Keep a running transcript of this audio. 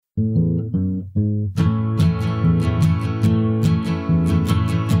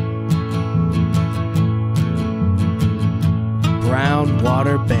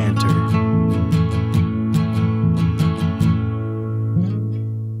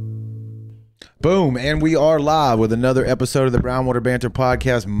Boom, and we are live with another episode of the Brownwater Banter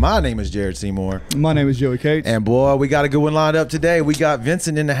Podcast. My name is Jared Seymour. My name is Joey Cates. And boy, we got a good one lined up today. We got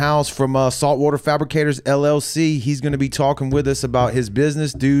Vincent in the house from Saltwater Fabricators, LLC. He's going to be talking with us about his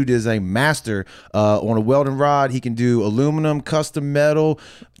business. Dude is a master on a welding rod. He can do aluminum, custom metal,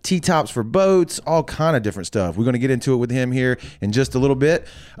 T-tops for boats, all kind of different stuff. We're going to get into it with him here in just a little bit.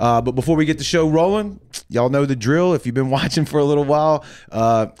 But before we get the show rolling, y'all know the drill. If you've been watching for a little while,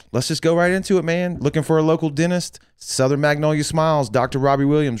 let's just go right into it, man. Looking for a local dentist? Southern Magnolia Smiles, Dr. Robbie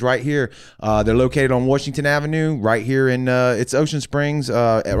Williams right here. They're located on Washington Avenue, right here in it's Ocean Springs,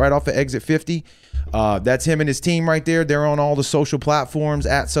 right off of exit 50. That's him and his team right there. They're on all the social platforms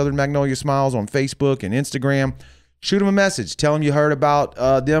at Southern Magnolia Smiles on Facebook and Instagram. Shoot them a message. Tell them you heard about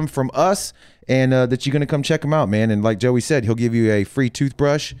them from us and that you're going to come check them out, man. And like Joey said, he'll give you a free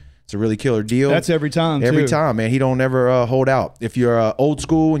toothbrush. It's a really killer deal. That's every time, Every time, man. He don't ever hold out. If you're old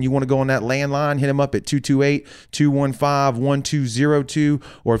school and you want to go on that landline, hit him up at 228-215-1202.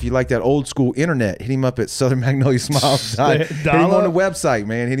 Or if you like that old school internet, hit him up at Southern Magnolia Smiles. Hit him on the website,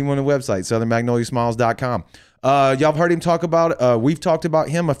 man. Hit him on the website, southernmagnoliasmiles.com. Y'all have heard him talk about, we've talked about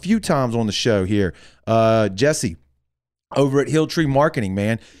him a few times on the show here. Jesse over at Hilltree Marketing,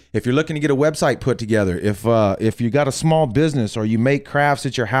 man. If you're looking to get a website put together, if you got a small business or you make crafts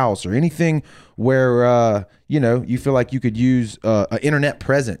at your house or anything where you feel like you could use an internet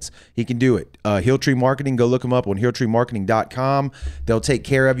presence, he can do it. Hilltree Marketing, go look them up on hilltreemarketing.com. They'll take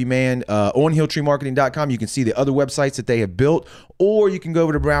care of you, man. On hilltreemarketing.com, you can see the other websites that they have built, or you can go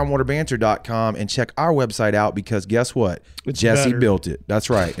over to brownwaterbanter.com and check our website out because guess what? Jesse built it. That's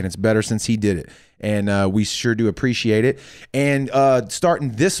right, and it's better since he did it. And we sure do appreciate it. And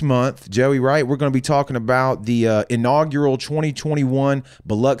starting this month, Joey, right, we're going to be talking about the inaugural 2021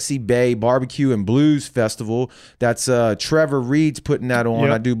 Biloxi Bay Barbecue and Blues Festival. That's Trevor Reed's putting that on,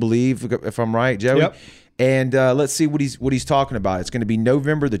 I do believe, if I'm right, Joey. Yep. And let's see what he's talking about. It's going to be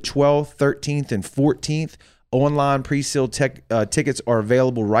November the 12th, 13th, and 14th. Online pre-sale tickets are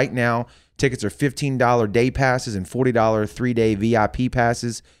available right now. Tickets are $15 day passes and $40 3-day VIP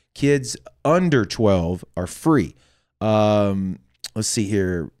passes. Kids under 12 are free. Let's see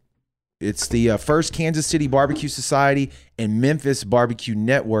here. It's the first Kansas City Barbecue Society and Memphis Barbecue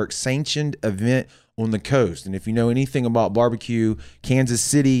Network sanctioned event on the coast. And if you know anything about barbecue, Kansas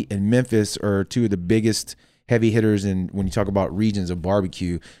City and Memphis are two of the biggest heavy hitters. And when you talk about regions of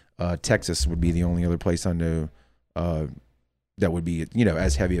barbecue, Texas would be the only other place I know that would be,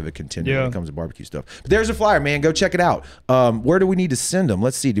 as heavy of a contender when it comes to barbecue stuff. But there's a flyer, man. Go check it out. Where do we need to send them?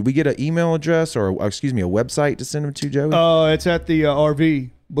 Let's see. Did we get an email address or, a website to send them to, Joey? It's at the RV,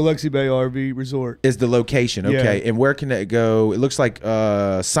 Biloxi Bay RV Resort. Is the location, okay. Yeah. And where can it go? It looks like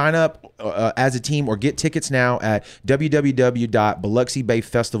sign up as a team or get tickets now at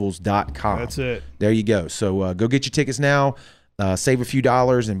www.biloxibayfestivals.com. That's it. There you go. So go get your tickets now. Save a few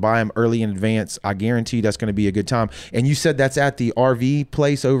dollars and buy them early in advance. I guarantee that's going to be a good time. And you said that's at the RV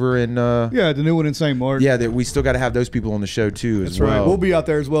place over in... the new one in St. Mark. Yeah, that we still got to have those people on the show too as well. That's right. We'll be out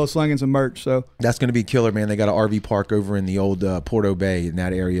there as well slinging some merch. So that's going to be killer, man. They got an RV park over in the old Porto Bay in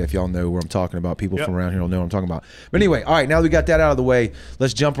that area. If y'all know where I'm talking about, people from around here will know what I'm talking about. But anyway, all right, now we got that out of the way.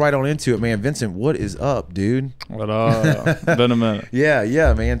 Let's jump right on into it, man. Vincent, what is up, dude? What up? Been a minute.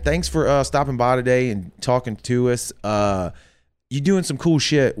 Yeah, man. Thanks for stopping by today and talking to us. You doing some cool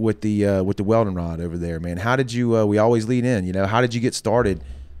shit with the welding rod over there, man. How did you? We always lead in, how did you get started?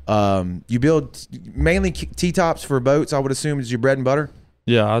 You build mainly T-tops for boats, I would assume, is your bread and butter.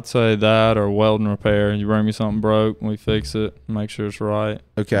 Yeah, I'd say that or welding repair. You bring me something broke, we fix it, make sure it's right.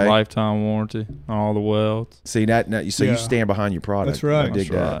 Okay. Lifetime warranty on all the welds. See that? So you stand behind your product. That's right. I dig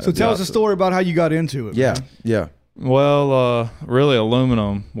that. So tell us a story about how you got into it. Yeah, man. yeah. Well, really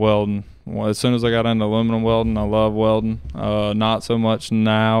aluminum welding. Well, as soon as I got into aluminum welding, I love welding. Not so much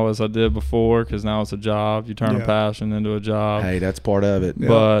now as I did before because now it's a job. You turn a passion into a job. Hey, that's part of it.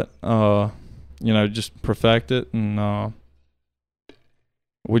 But, just perfect it. And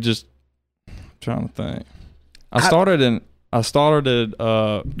we just, I'm trying to think. I started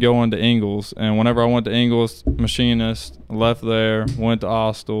going to Ingalls. And whenever I went to Ingalls, machinist, left there, went to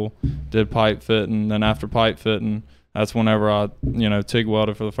Austell, did pipe fitting. Then after pipe fitting, that's whenever I, TIG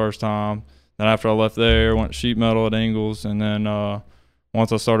welded for the first time. Then after I left there, went sheet metal at Ingalls. And then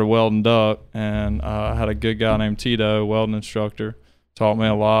once I started welding duct, and I had a good guy named Tito, welding instructor, taught me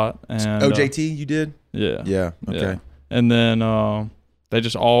a lot. And OJT you did? Yeah. Yeah, okay. Yeah. And then they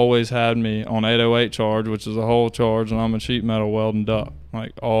just always had me on 808 charge, which is a whole charge, and I'm a sheet metal welding duct,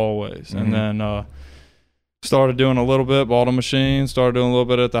 like always. Mm-hmm. And then started doing a little bit, bought a machine, started doing a little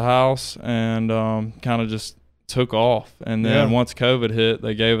bit at the house, and kind of just took off. And then once COVID hit,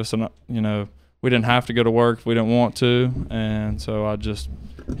 they gave us we didn't have to go to work if we didn't want to, and so I just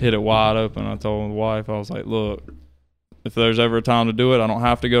hit it wide open. I told my wife, I was like, look, if there's ever a time to do it, I don't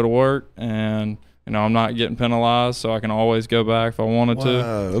have to go to work, and I'm not getting penalized, so I can always go back if I wanted to.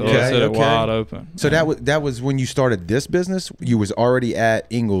 So okay, let's hit it wide open. So that was when you started this business. You was already at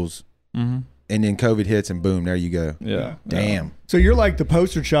Ingles, and then COVID hits, and boom, there you go. Yeah. Damn. So you're like the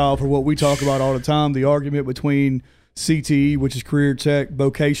poster child for what we talk about all the time: the argument between CTE, which is career tech,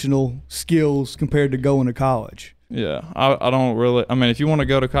 vocational skills, compared to going to college. Yeah, I don't really. I mean, if you want to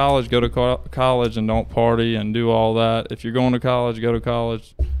go to college, go to college and don't party and do all that. If you're going to college, go to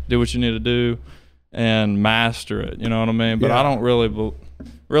college, do what you need to do, and master it. You know what I mean? But Yeah. I don't really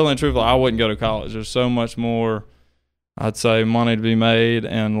and truthfully, I wouldn't go to college. There's so much more, I'd say, money to be made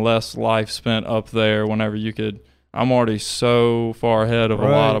and less life spent up there whenever you could. I'm already so far ahead of a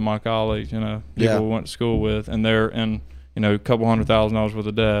lot of my colleagues, people we went to school with, and they're in, a couple $100,000 worth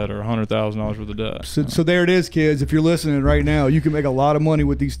of debt or $100,000 worth of debt. So there it is, kids. If you're listening right now, you can make a lot of money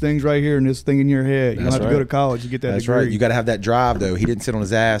with these things right here and this thing in your head. You don't have to go to college to get that degree. Right. You got to have that drive, though. He didn't sit on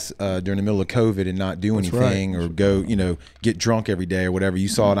his ass during the middle of COVID and not do anything or go, get drunk every day or whatever. You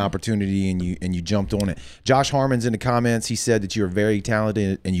saw an opportunity and you jumped on it. Josh Harmon's in the comments. He said that you're very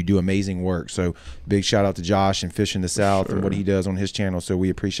talented and you do amazing work. So big shout out to Josh and Fish in the South and what he does on his channel. So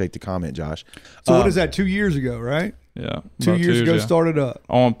we appreciate the comment, Josh. So what is that, 2 years ago, right? Yeah. 2 years ago started up.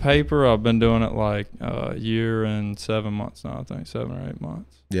 On paper, I've been doing it like a year and 7 months now, I think, 7 or 8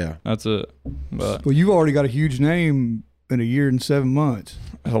 months. Yeah. That's it. But well, you've already got a huge name in a year and 7 months.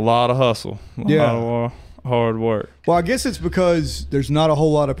 A lot of hustle. A lot of hard work. Well, I guess it's because there's not a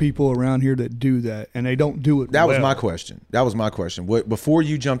whole lot of people around here that do that, and they don't do it That was my question. What, before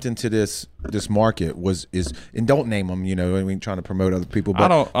you jumped into this market and don't name them, trying to promote other people.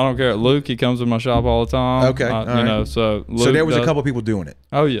 But I don't care. Luke, he comes to my shop all the time. Okay. So Luke so there was a couple people doing it.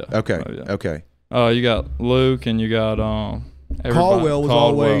 Oh yeah. Okay. Oh, yeah. Okay. You got Luke and you got Caldwell was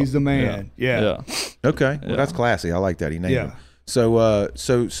always the man. Yeah. Okay. Well, that's classy. I like that. He named him.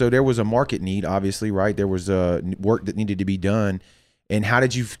 So there was a market need, obviously, right? There was work that needed to be done. And how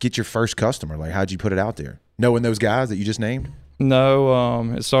did you get your first customer? Like, how did you put it out there? Knowing those guys that you just named?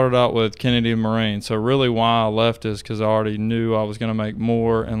 No, it started out with Kennedy Marine. So really why I left is because I already knew I was going to make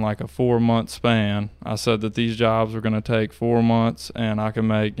more in like a 4-month span. I said that these jobs were going to take 4 months and I can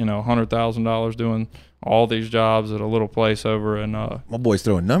make, $100,000 doing all these jobs at a little place over in my boy's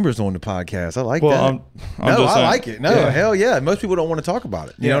throwing numbers on the podcast. I like that. I'm just saying, I like it. No, hell yeah. Most people don't want to talk about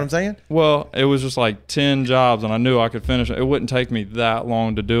it. You know what I'm saying? Well, it was just like 10 jobs and I knew I could finish it. It wouldn't take me that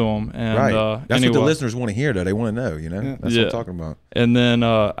long to do them. And that's what the listeners want to hear, though. They want to know, That's what I'm talking about. And then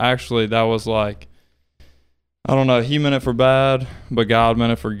actually that was like, I don't know, he meant it for bad, but God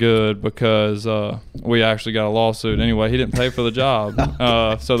meant it for good because we actually got a lawsuit. Anyway, he didn't pay for the job.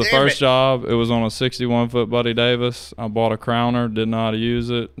 So the first job, it was on a 61-foot Buddy Davis. I bought a crowner, didn't know how to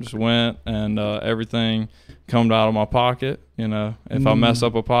use it, just went, and everything come out of my pocket. If I mess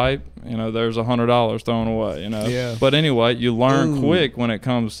up a pipe, there's $100 thrown away, Yeah. But anyway, you learn quick when it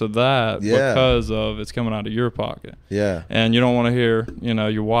comes to that because of it's coming out of your pocket. Yeah. And you don't want to hear,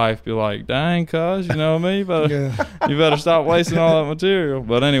 your wife be like, dang, cuz, you know me, but you better stop wasting all that material.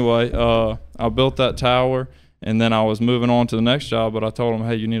 But anyway, I built that tower and then I was moving on to the next job, but I told him,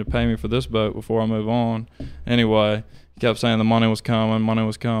 hey, you need to pay me for this boat before I move on. Anyway, he kept saying the money was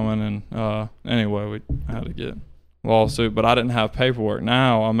coming, and anyway, we had to get lawsuit, but I didn't have paperwork.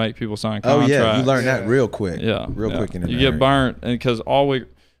 Now I make people sign contracts. Oh yeah, you learn that real quick. Quick. You get burnt, and because when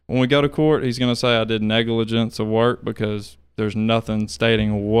we go to court, he's going to say I did negligence of work because there's nothing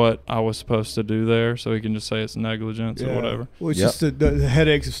stating what I was supposed to do there, so he can just say it's negligence or whatever. Well, it's just the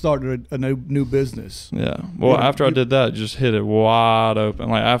headaches of starting a new business. Yeah. Well, after I did that, just hit it wide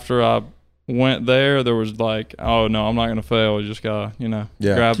open. Like after I went there was like, oh no, I'm not gonna fail. You just gotta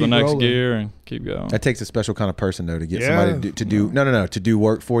grab the next gear and keep going. That takes a special kind of person though to get somebody to do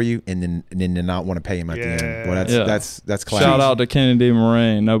work for you and then to not want to pay him at the end. Well, that's classic. Shout out to Kennedy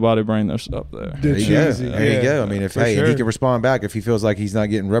Marine. Nobody bring their stuff there. There you go. There you go. I mean, if and he can respond back if he feels like he's not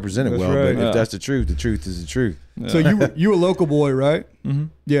getting represented well. Right. But if that's the truth is the truth. Yeah. So you a local boy, right? Mm-hmm.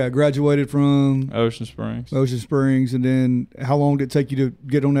 Yeah, graduated from Ocean Springs, and then how long did it take you to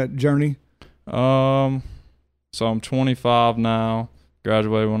get on that journey? So I'm 25 now.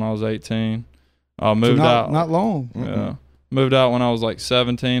 Graduated when I was 18. Moved out. Not long. Yeah. Moved out when I was like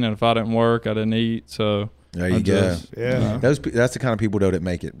 17, and if I didn't work, I didn't eat. So there you go. Yeah. That's the kind of people though that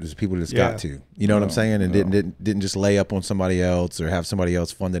make it. There's people that's got to. You know what I'm saying? And didn't just lay up on somebody else or have somebody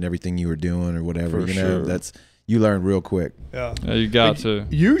else funding everything you were doing or whatever. That's you learn real quick. Yeah, you got to.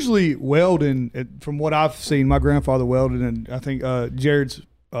 Usually welding, from what I've seen, my grandfather welded, and I think Jared's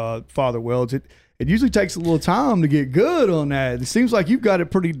Father Welds, it usually takes a little time to get good on that. It seems like you've got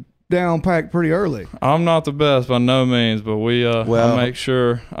it pretty down packed pretty early. I'm not the best by no means, but I make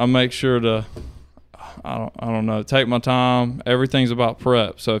sure to I don't know, take my time. Everything's about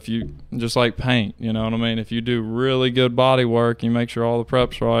prep. So if you just like paint, you know what I mean? If you do really good body work, you make sure all the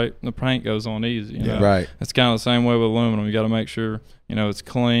prep's right, the paint goes on easy. You know? Right. It's kind of the same way with aluminum. You got to make sure, you know, it's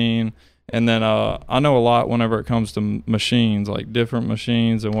clean. And then I know a lot whenever it comes to machines, like different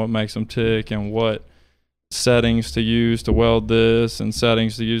machines and what makes them tick and what settings to use to weld this and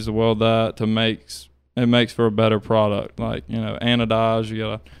settings to use to weld that it makes for a better product. Like, you know, anodize, you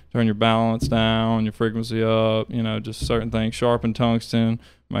got to turn your balance down, your frequency up, you know, just certain things. Sharpen tungsten,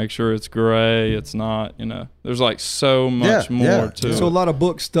 make sure it's gray. It's not, you know, there's like so much more to it. So a lot of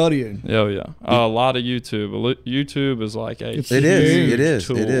book studying. Oh, yeah. A lot of YouTube. YouTube is like a It is.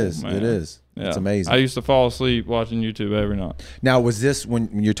 tool, It is. man. It is. Yeah. It's amazing. I used to fall asleep watching YouTube every night. Now, was this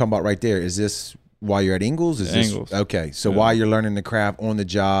when you're talking about right there? Is this while you're at Ingalls? Ingalls. Okay? So while you're learning the craft on the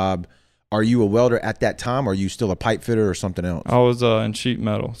job, are you a welder at that time, or are you still a pipe fitter or something else? I was in sheet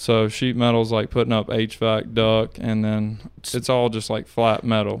metal. So sheet metal is like putting up HVAC duct, and then it's all just like flat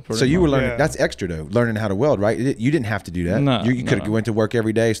metal. So you were much. learning. That's extra though, learning how to weld, right? You didn't have to do that. No, you could have went to work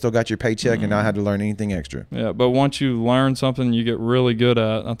every day, still got your paycheck, and not had to learn anything extra. Yeah, but once you learn something you get really good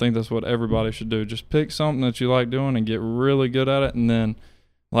at, I think that's what everybody should do. Just pick something that you like doing and get really good at it, and then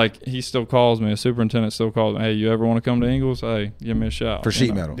like he still calls me, a superintendent still calls me, hey, you ever want to come to Ingalls? Hey, give me a shout. For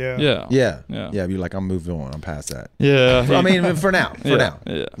sheet metal. Yeah. You're like, I'm moving on. I'm past that. Yeah. I mean, for now.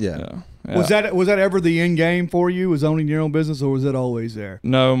 Yeah. Was that ever the end game for you? Was owning your own business, or was it always there?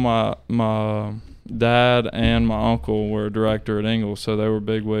 No, my dad and my uncle were a director at Ingalls, so they were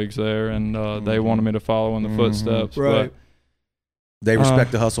big wigs there, and they wanted me to follow in the footsteps. Right. They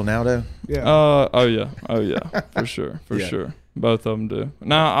respect the hustle now, though? Yeah. Oh yeah, for sure, sure. Both of them do.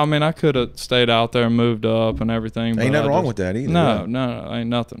 Now, I mean, I could have stayed out there and moved up and everything. Ain't nothing wrong with that either. No, ain't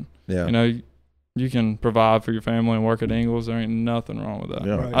nothing. Yeah. You know, you can provide for your family and work at Ingalls. There ain't nothing wrong with that.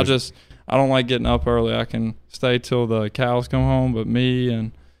 Yeah. Right. I don't like getting up early. I can stay till the cows come home, but me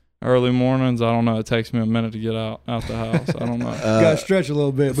and early mornings, I don't know. It takes me a minute to get out the house. I don't know. Got to stretch a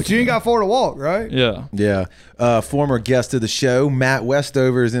little bit, but you ain't got far to walk, right? Yeah. Yeah. Former guest of the show, Matt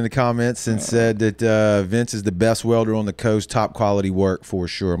Westover, is in the comments and said that Vince is the best welder on the coast. Top quality work for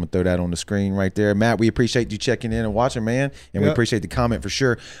sure. I'm going to throw that on the screen right there. Matt, we appreciate you checking in and watching, man. And we appreciate the comment for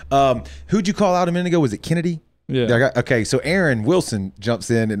sure. Who'd you call out a minute ago? Was it Kennedy? Yeah. Okay. So Aaron Wilson jumps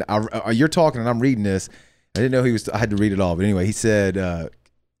in and you're talking and I'm reading this. I didn't know I had to read it all. But anyway, he said,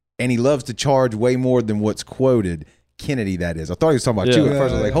 and he loves to charge way more than what's quoted. Kennedy, that is. I thought he was talking about you at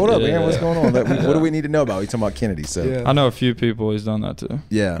first. I was like, hold up, Aaron, what's going on? What do we need to know about? He's talking about Kennedy. So I know a few people he's done that to.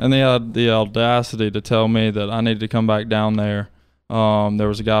 Yeah. And they had the audacity to tell me that I needed to come back down there. There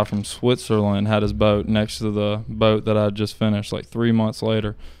was a guy from Switzerland had his boat next to the boat that I just finished like 3 months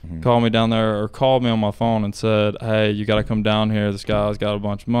later. Called me down there or called me on my phone and said, hey, you got to come down here. This guy's got a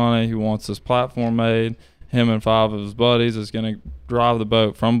bunch of money. He wants this platform made. Him and 5 of his buddies is going to drive the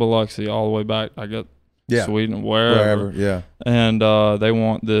boat from Biloxi all the way back, I guess, Sweden, wherever. Yeah. And they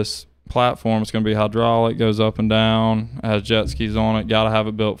want this platform. It's going to be hydraulic, goes up and down, has jet skis on it. Got to have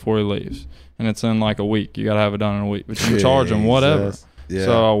it built before he leaves. And it's in like a week. You got to have it done in a week. But you can charge him whatever. Yeah.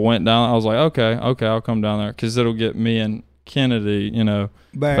 So I went down. I was like, okay, I'll come down there because it'll get me and Kennedy, you know,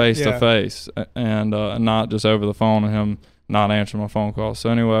 face to face and not just over the phone and him not answering my phone calls. So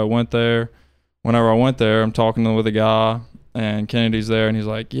anyway, I went there. Whenever I went there, I'm talking with a guy, and Kennedy's there, and he's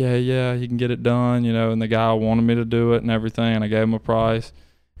like, yeah, he can get it done, you know, and the guy wanted me to do it and everything, and I gave him a price.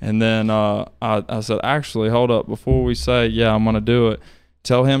 And then I said, actually, hold up, before we say, yeah, I'm going to do it,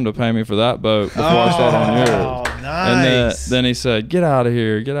 tell him to pay me for that boat before I start on yours. Nice. And then he said, get out of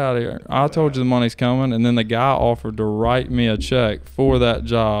here. I told you the money's coming. And then the guy offered to write me a check for that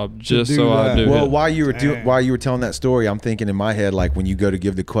job just so I do it. Well, while you were telling that story, I'm thinking in my head, like when you go to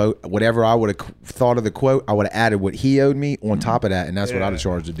give the quote, whatever I would have thought of the quote, I would have added what he owed me on top of that, and that's what I'd have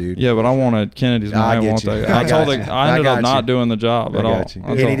charged the dude. Yeah, but I wanted Kennedy's money. I ended up not doing the job at all.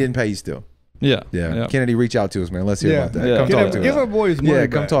 And he didn't pay you still. Yeah. Kennedy, reach out to us, man. Let's hear about that. Come talk to us. Give our boys money. Yeah,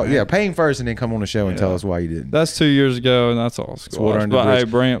 come back, talk. man. Yeah, pay him first and then come on the show and tell us why you didn't. That's 2 years ago, and that's all. But hey,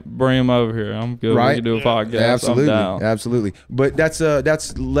 bring him over here. I'm good. Right? We can do a podcast. Absolutely, I'm down. absolutely. But that's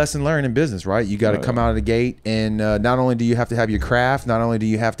lesson learned in business, right? You got to come out of the gate, and not only do you have to have your craft, not only do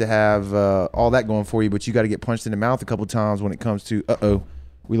you have to have all that going for you, but you got to get punched in the mouth a couple times when it comes to.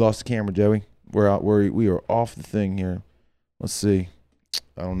 We lost the camera, Joey. We're out. We are off the thing here. Let's see.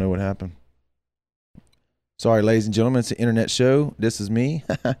 I don't know what happened. Sorry, ladies and gentlemen, it's an internet show. This is me,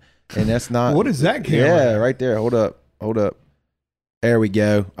 and that's not. What is that camera? Yeah, right there. Hold up. There we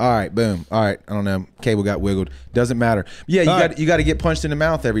go. All right, boom. All right, I don't know. Cable got wiggled. Doesn't matter. Yeah, you got to get punched in the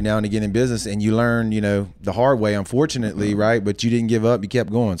mouth every now and again in business, and you learn, the hard way, unfortunately, right? But you didn't give up. You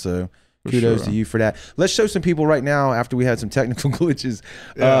kept going. So kudos to you for that. Let's show some people right now, after we had some technical glitches,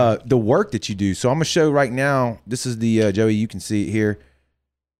 the work that you do. So I'm gonna show right now. This is the Joey. You can see it here.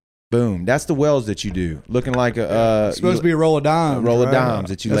 Boom. That's the welds that you do. Looking like it's supposed to be a roll of dimes. A roll of dimes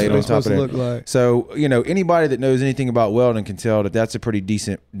that you laid on top of it. Look like. So, anybody that knows anything about welding can tell that that's a pretty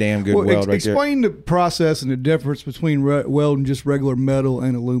decent, damn good weld right there. Explain the process and the difference between welding just regular metal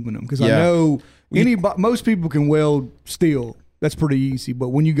and aluminum. Because I know most people can weld steel. That's pretty easy. But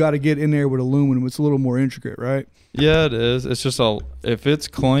when you got to get in there with aluminum, it's a little more intricate, right? Yeah, it is. It's just if it's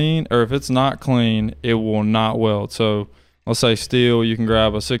clean or if it's not clean, it will not weld. So let's say steel, you can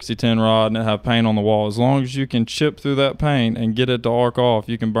grab a 60-10 rod and it have paint on the wall. As long as you can chip through that paint and get it to arc off,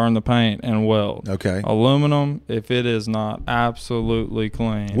 you can burn the paint and weld. Okay. Aluminum, if it is not absolutely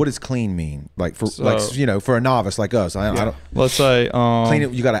clean. What does clean mean? Like for for a novice like us, I don't. Let's say clean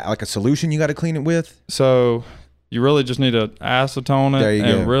it. You got like a solution you got to clean it with. So you really just need to acetone it. There you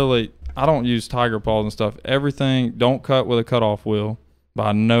go. Really, I don't use tiger paws and stuff. Everything, don't cut with a cutoff wheel.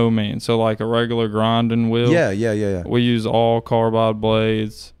 By no means. So like a regular grinding wheel. Yeah. We use all carbide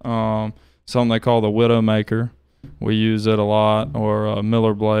blades. Something they call the Widowmaker. We use it a lot. Or a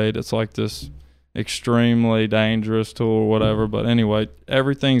Miller blade. It's like this extremely dangerous tool or whatever. But anyway,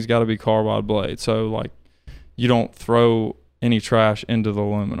 everything's got to be carbide blade. So like you don't throw any trash into the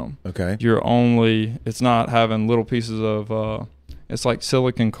aluminum. Okay. It's not having little pieces of, it's like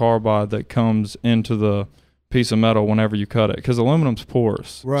silicon carbide that comes into the piece of metal whenever you cut it, because aluminum's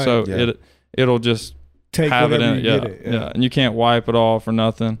porous, right? So it'll just take have it in it. Yeah, and you can't wipe it off or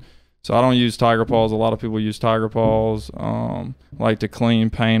nothing. So I don't use tiger paws. A lot of people use tiger paws, like to clean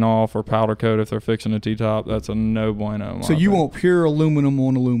paint off or powder coat if they're fixing a T-top. That's a no bueno. So you want pure aluminum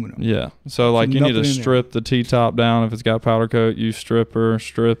on aluminum? Yeah. So like you need to strip the T-top down. If it's got powder coat, you strip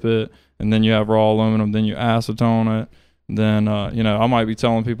it, and then you have raw aluminum. Then you acetone it. Then, I might be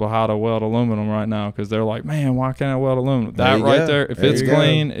telling people how to weld aluminum right now because they're like, man, why can't I weld aluminum? That right there, if it's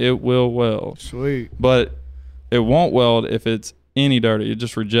clean, it will weld. Sweet. But it won't weld if it's any dirty. It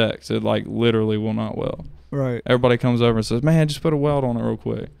just rejects. It, like, literally will not weld. Right. Everybody comes over and says, man, just put a weld on it real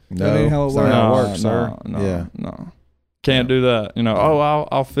quick. No, that ain't how it works, sir. No. Can't do that.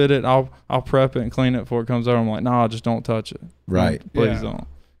 I'll fit it. I'll prep it and clean it before it comes over. I'm like, nah, just don't touch it. Right. Please don't.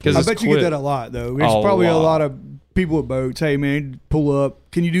 I bet you get that a lot, though. There's probably a lot of people with boats. Hey, man, pull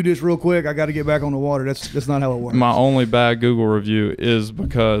up. Can you do this real quick? I got to get back on the water. That's not how it works. My only bad Google review is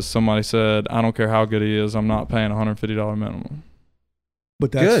because somebody said, I don't care how good he is, I'm not paying $150 minimum.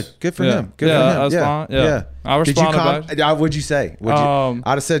 But that's good for him. Good for him. That's fine. Yeah. I responded back. What'd you say? I'd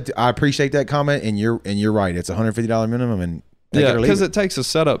have said, I appreciate that comment, and you're right. It's $150 minimum, and because it takes a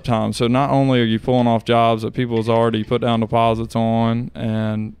setup time. So not only are you pulling off jobs that people's already put down deposits on,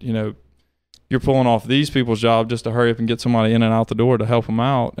 and you're pulling off these people's job just to hurry up and get somebody in and out the door to help them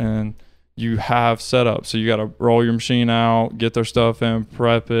out, and you have setup. So you got to roll your machine out, get their stuff in,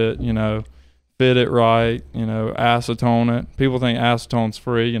 prep it, fit it right, acetone it. People think acetone's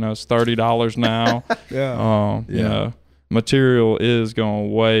free. It's $30 now. Yeah. Material is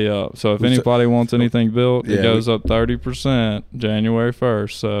going way up. So if anybody wants anything built, it goes up 30% January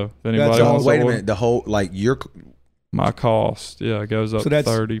 1st. So if anybody wants wait a minute, the whole my cost, goes up. So that's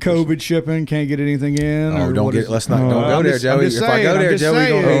 30%. COVID shipping, can't get anything in. Oh, don't go there, Joey. If I go there,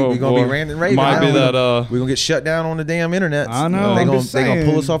 Joey, we're gonna be ranting and raving. Might be that we're gonna get shut down on the damn internet. I know. They're gonna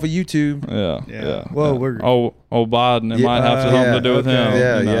pull us off of YouTube. Yeah. Well, we're old Biden. It might have something to do with him.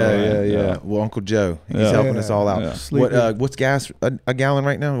 Yeah. Well, Uncle Joe, he's helping us all out. What's gas a gallon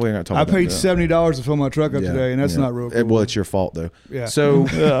right now? We're not talking. I paid $70 to fill my truck up today, and that's not real cool. Well, it's your fault though. Yeah. So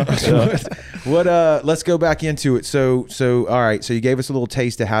what? Let's go back into it. So all right. So you gave us a little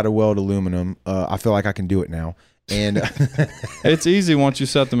taste of how to weld aluminum. I feel like I can do it now, and it's easy once you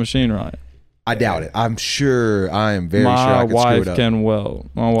set the machine right. I doubt it. I'm sure. I am very sure I can screw it up. My wife can weld.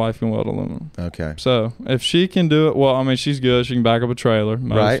 My wife can weld aluminum. Okay. So if she can do it, well, I mean, she's good. She can back up a trailer.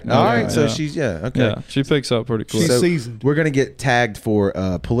 Right. All right. So she's okay. Yeah. She picks up pretty quick. She's seasoned. We're gonna get tagged for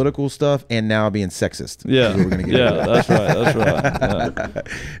political stuff and now being sexist. Yeah. We're gonna get that's right. That's right. Yeah.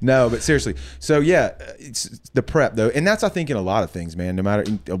 No, but seriously. So it's the prep though, and that's I think in a lot of things, man. No matter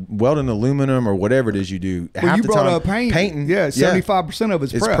welding aluminum or whatever it is you do. Well, half you the brought time, up painting. Yeah. 75% of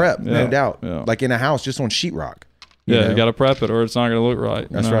it's prep. No doubt. Yeah. Like in a house, just on sheetrock. You got to prep it or it's not going to look right.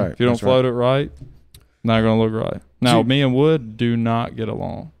 That's right. If you don't float it right, not going to look right. Now, me and wood do not get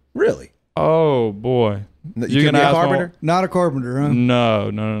along. Really? Oh, boy. You can be a carpenter? Not a carpenter, huh? No.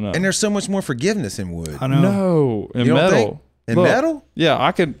 And there's so much more forgiveness in wood. I know. No. In metal. metal? Yeah,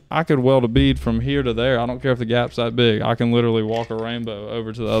 I could weld a bead from here to there. I don't care if the gap's that big. I can literally walk a rainbow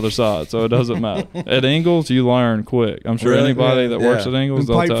over to the other side, so it doesn't matter. At Ingles, you learn quick. I'm sure anybody that works at Ingles,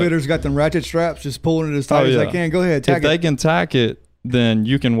 pipe fitters got them ratchet straps, just pulling it as tight as they can. Go ahead, tack if they can tack it, then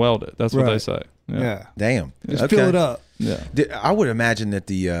you can weld it. That's what they say. Yeah. Damn. Just fill it up. Yeah. I would imagine that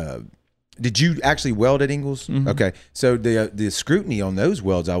did you actually weld at Ingles? Mm-hmm. Okay, so the scrutiny on those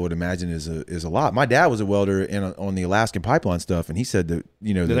welds, I would imagine, is a lot. My dad was a welder on the Alaskan pipeline stuff, and he said that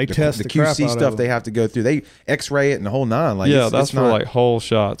they test the QC stuff they have to go through. They X-ray it and the whole nine. Like that's for like whole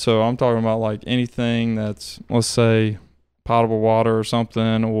shot. So I'm talking about like anything that's, let's say, potable water or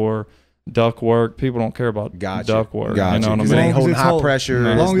something, or duct work. People don't care about duct work. Gotcha. You know what I mean? It ain't holding high pressure.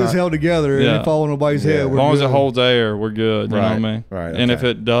 As long as it's held together and it fall on nobody's head. As long as it holds air, we're good. You know what I mean? Right. And if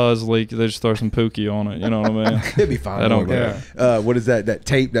it does leak, they just throw some Pookie on it. You know what I mean? It'd be fine. I don't care. What is that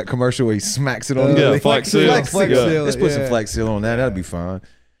tape, that commercial where he smacks it on the Flex Seal. Let's put some Flex Seal on that. That'd be fine.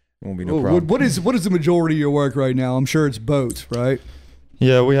 It won't be no problem. What is the majority of your work right now? I'm sure it's boats, right?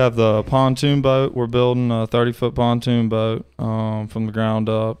 Yeah, we have the pontoon boat. We're building a 30-foot pontoon boat from the ground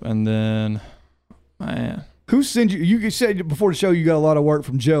up, and then, man. Who sends you? You said before the show you got a lot of work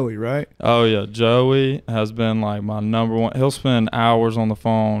from Joey, right? Oh, yeah. Joey has been like my number one. He'll spend hours on the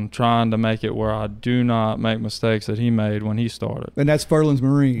phone trying to make it where I do not make mistakes that he made when he started. And that's Furlands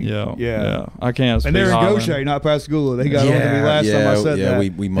Marine. Yeah. I can't speak. And they're in Goshen, not Pascagoula. They got on to me last time I said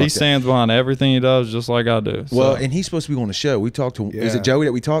that. He stands behind everything he does just like I do. Well, and he's supposed to be on the show. We talked to him. Is it Joey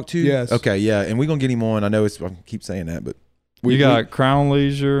that we talked to? Yes. Okay, yeah. And we're going to get him on. I know I keep saying that, but. You got Crown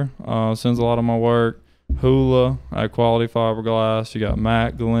Leisure, sends a lot of my work. Hula at Quality Fiberglass. You got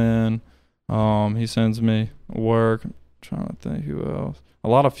Matt Glenn. He sends me work. I'm trying to think who else. A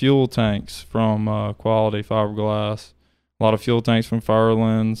lot of fuel tanks from Quality Fiberglass. A lot of fuel tanks from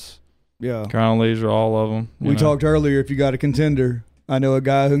Furlands. Yeah. Crown Leisure, all of them. We talked earlier, if you got a contender, I know a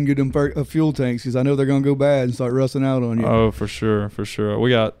guy who can get them fuel tanks because I know they're going to go bad and start rusting out on you. Oh, for sure. We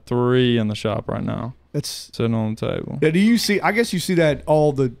got 3 in the shop right now. That's sitting on the table. Yeah, do you see? I guess you see that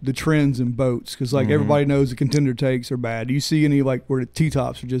all the trends in boats because everybody knows the contender takes are bad. Do you see any like where the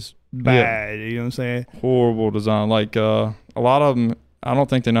T-tops are just bad? You know what I'm saying? Horrible design. Like a lot of them, I don't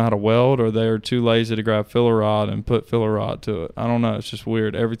think they know how to weld, or they're too lazy to grab filler rod and put filler rod to it. I don't know. It's just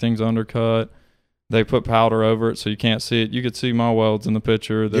weird. Everything's undercut. They put powder over it so you can't see it. You could see my welds in the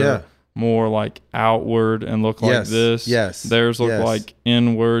picture. They're more like outward and look like this. Yes. Theirs look like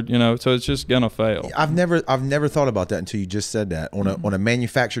inward, so it's just gonna fail. I've never thought about that until you just said that. On a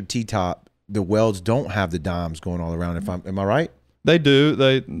manufactured T-top, the welds don't have the dimes going all around. Am I right? They do.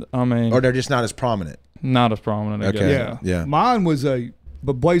 Or they're just not as prominent. Not as prominent. I guess. Yeah. Mine was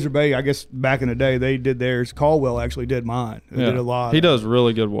but Blazer Bay, I guess back in the day, they did theirs. Caldwell actually did mine. They did a lot. He does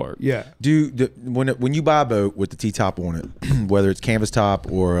really good work. Yeah. When you buy a boat with the T-top on it, whether it's canvas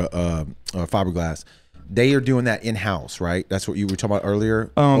top or fiberglass, they are doing that in-house, right? That's what you were talking about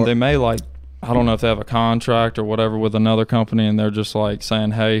earlier? They may I don't know if they have a contract or whatever with another company, and they're just like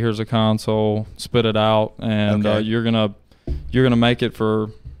saying, hey, here's a console, spit it out, and you're gonna make it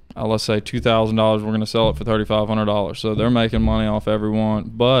for let's say $2,000. We're going to sell it for $3,500. So they're making money off everyone.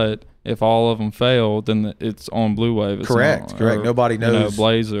 But if all of them fail, then it's on Blue Wave. It's correct. Nobody knows.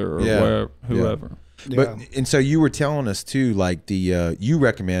 Blazer or whoever. Yeah. But and so you were telling us too, like you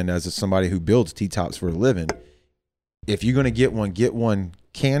recommend as somebody who builds T-tops for a living, if you're going to get one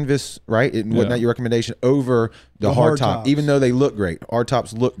canvas, right? Wasn't that your recommendation over the hard top? Even though they look great, hard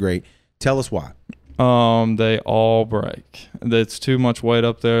tops look great. Tell us why. They all break. It's too much weight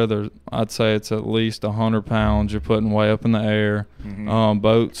up there. I'd say it's at least 100 pounds you're putting way up in the air. Mm-hmm.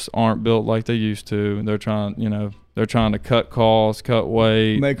 Boats aren't built like they used to. They're trying to cut costs, cut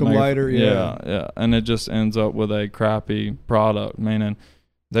weight, make them lighter. Yeah, and it just ends up with a crappy product. Meaning,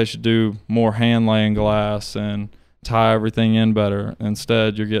 they should do more hand laying glass and tie everything in better.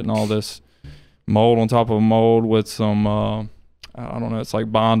 Instead, you're getting all this mold on top of a mold with some. I don't know. It's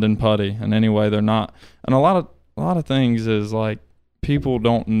like bond and putty, and anyway, they're not. And a lot of things is like people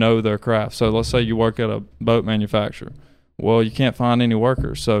don't know their craft. So let's say you work at a boat manufacturer. Well, you can't find any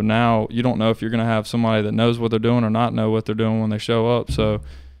workers, so now you don't know if you're going to have somebody that knows what they're doing or not know what they're doing when they show up. So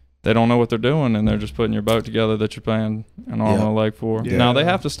they don't know what they're doing, and they're just putting your boat together that you're paying an arm and a leg for. Yeah. Now they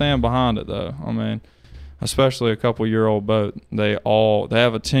have to stand behind it, though. I mean, especially a couple-year-old boat, they have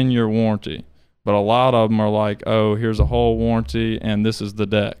a 10-year warranty. But a lot of them are like, oh, here's a hull warranty, and this is the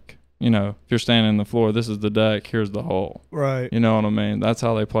deck. If you're standing on the floor, this is the deck, here's the hull. Right. You know what I mean? That's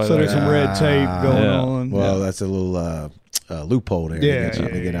how they play. So there's some red tape going on. Well, that's a little loophole there.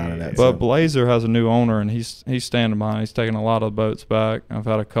 To get out of that. But Blazer has a new owner, and he's standing by. He's taking a lot of boats back. I've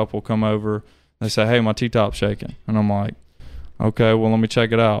had a couple come over. They say, hey, my T-top's shaking. And I'm like, okay, well, let me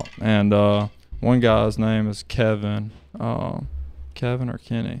check it out. And one guy's name is Kevin. Kevin or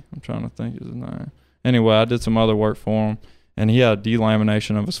Kenny. I'm trying to think of his name. Anyway, I did some other work for him, and he had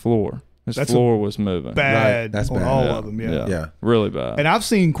delamination of his floor. His floor was moving. Bad. Right. That's bad. All of them, Yeah. Really bad. And I've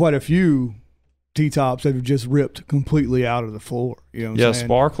seen quite a few T-tops that have just ripped completely out of the floor. You know what I'm saying?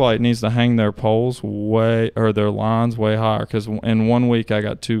 Sparklight needs to hang their poles their lines way higher, because in 1 week I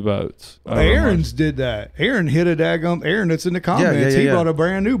got 2 boats. Aaron's did that. Aaron hit a daggum. Aaron, that's in the comments. He brought a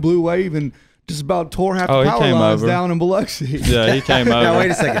brand new Blue Wave and just about tore half the power lines down in Biloxi. Yeah, he came over. Now wait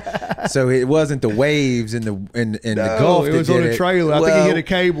a second. So it wasn't the waves in the Gulf. It was on a trailer. I think he hit a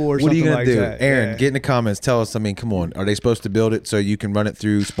cable or something. What are you gonna do, that. Aaron? Get in the comments. Tell us. I mean, come on. Are they supposed to build it so you can run it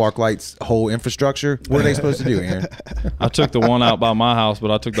through Sparklight's whole infrastructure? What are they supposed to do, Aaron? I took the one out by my house, but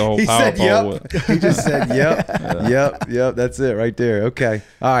I took the whole power pole with it. He just said, "Yep, yep." That's it right there. Okay.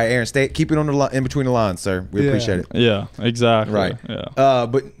 All right, Aaron. Keep it on the in between the lines, sir. We appreciate it. Yeah, exactly. Right. Yeah.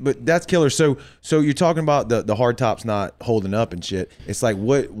 But that's killer. So you're talking about the hard tops not holding up and shit. It's like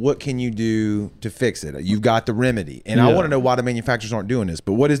what can you do to fix it? You've got the remedy, and I want to know why the manufacturers aren't doing this.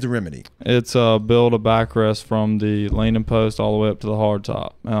 But what is the remedy? It's build a backrest from the leaning post all the way up to the hard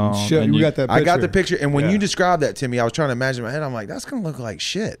top. We got that picture. I got the picture, and when you described that to me, I was trying to imagine in my head. I'm like, that's gonna look like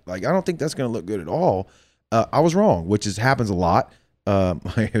shit. Like I don't think that's gonna look good at all. I was wrong, which happens a lot.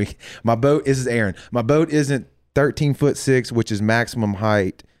 My boat. This is Aaron. My boat isn't 13'6", which is maximum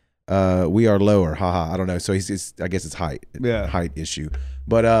height. We are lower. Haha. I don't know. So I guess it's height. Height issue.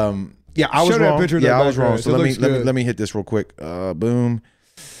 But I was wrong. I was wrong. So let me hit this real quick. Boom.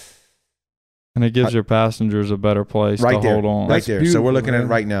 And it gives your passengers a better place to hold on. Right there. So we're looking at it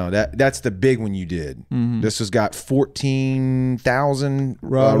right now. That's the big one you did. Mm-hmm. This has got 14,000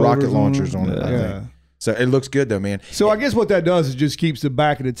 rocket launchers on it. I think. So it looks good though, man. So I guess what that does is just keeps the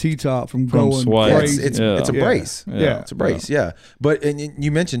back of the T-top from going crazy. It's a brace. Yeah. It's a brace. Yeah. But and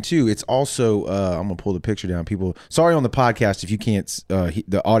you mentioned too, it's also I'm gonna pull the picture down. People, sorry on the podcast if you can't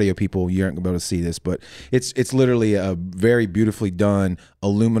the audio people, you aren't gonna be able to see this, but it's literally a very beautifully done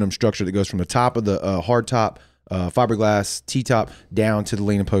aluminum structure that goes from the top of the hard top. Fiberglass T-top down to the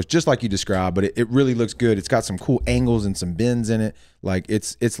leaning post, just like you described, but it really looks good. It's got some cool angles and some bends in it. Like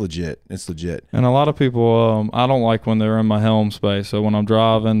it's legit. It's legit. And a lot of people, I don't like when they're in my helm space. So when I'm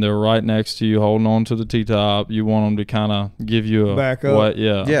driving, they're right next to you, holding on to the T-top. You want them to kind of give you a back up,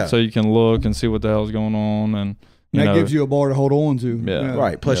 so you can look and see what the hell's going on, and that gives you a bar to hold on to. Yeah,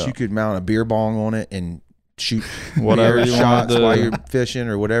 right. Plus, you could mount a beer bong on it and shoot whatever you shots want to do while you're fishing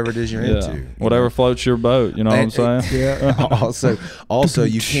or whatever it is you're into. Whatever floats your boat, you know what I'm saying? Also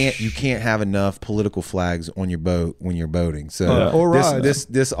you can't have enough political flags on your boat when you're boating. So or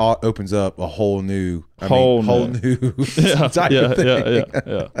this opens up a whole new whole new type of thing.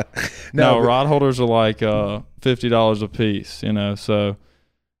 No, rod holders are like $50 a piece, so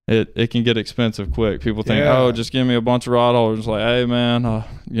it can get expensive quick. People think, just give me a bunch of rod holders. It's like, hey man,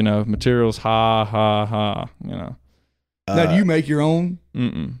 materials high. Now, do you make your own?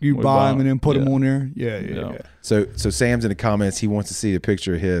 You buy them and then put them on there? Yeah. So Sam's in the comments. He wants to see a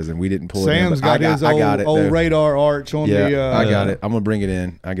picture of his, and we didn't pull it in. Sam's got his old radar arch on the. I got it. I'm gonna bring it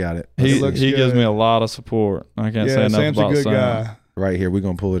in. I got it. He gives me a lot of support. I can't say enough Sam's about a good Sam. guy. Right here, we're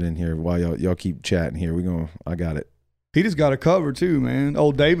gonna pull it in here while y'all keep chatting here. I got it. He just got a cover too, man.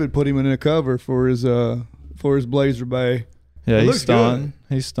 Old David put him in a cover for his Blazer Bay. Yeah, he's stunned.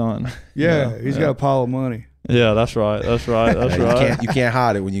 He's stunned. Yeah, he's got a pile of money. Yeah, that's right. You can't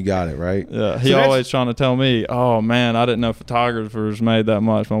hide it when you got it, right? Yeah, he always trying to tell me, oh man, I didn't know photographers made that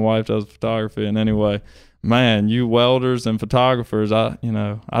much. My wife does photography, and anyway, man, you welders and photographers, I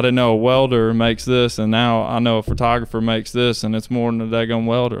didn't know a welder makes this, and now I know a photographer makes this, and it's more than a daggone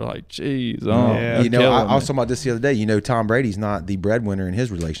welder. Like, geez, I was talking about this the other day. Tom Brady's not the breadwinner in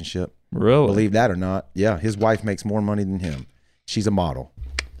his relationship. Really? Believe that or not. Yeah, his wife makes more money than him. She's a model.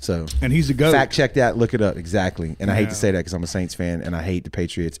 So, and he's a goat. Fact check that. Look it up. Exactly. And I hate to say that because I'm a Saints fan, and I hate the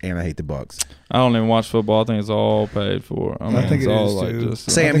Patriots, and I hate the Bucks. I don't even watch football. I think it's all paid for. I think it's all like just.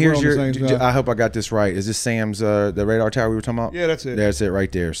 Sam, here's your. I hope I got this right. Is this Sam's the radar tower we were talking about? Yeah, that's it. That's it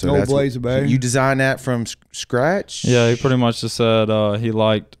right there. So that's Blazer Bay. You designed that from scratch? Yeah, he pretty much just said he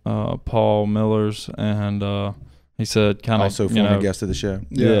liked Paul Miller's, and he said kind of also former guest of the show.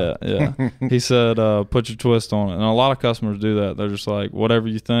 Yeah. He said put your twist on it, and a lot of customers do that. They're just like, whatever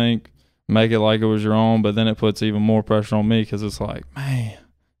you think, make it like it was your own. But then it puts even more pressure on me because it's like, man,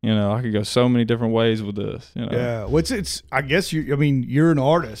 I could go so many different ways with this. Yeah, well, it's I guess you're an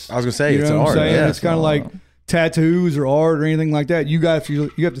artist. I was gonna say it's an art. Yeah, it's kind of like tattoos or art or anything like that, you have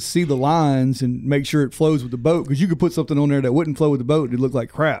to see the lines and make sure it flows with the boat, because you could put something on there that wouldn't flow with the boat and it'd look like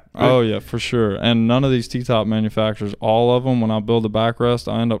crap. Right? Oh yeah, for sure. And none of these T-top manufacturers, all of them, when I build the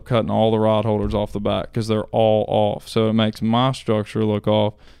backrest, I end up cutting all the rod holders off the back because they're all off. So it makes my structure look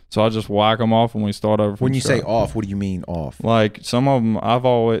off. So I just whack them off when we start over. When you say off, what do you mean off? Like some of them,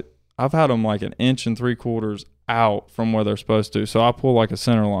 I've had them like 1 3/4 inches out from where they're supposed to. So I pull like a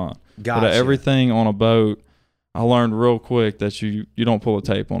center line. Gotcha. But everything on a boat, I learned real quick that you don't pull a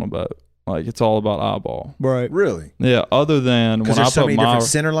tape on a boat. Like, it's all about eyeball. Right. Really? Yeah. Other than when I so put many different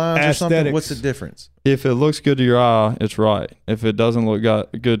center lines aesthetics. or something. What's the difference? If it looks good to your eye, it's right. If it doesn't look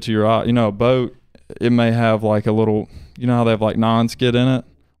good to your eye, a boat, it may have like a little, how they have like non-skid in it.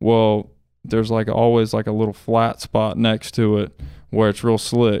 Well, there's like always like a little flat spot next to it where it's real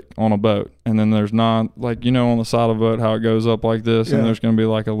slick on a boat, and then there's on the side of a boat how it goes up like this, and there's going to be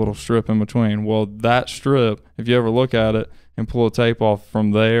like a little strip in between. Well, that strip, if you ever look at it and pull a tape off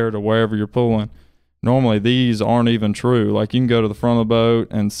from there to wherever you're pulling, normally these aren't even true. Like, you can go to the front of the boat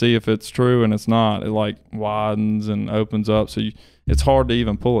and see if it's true, and it's not. It like widens and opens up, so it's hard to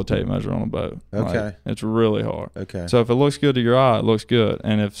even pull a tape measure on a boat. Okay. Like, it's really hard. Okay. So if it looks good to your eye, it looks good,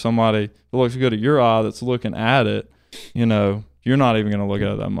 and if it looks good to your eye that's looking at it, you're not even going to look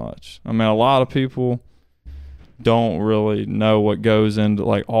at it that much. I mean, a lot of people don't really know what goes into,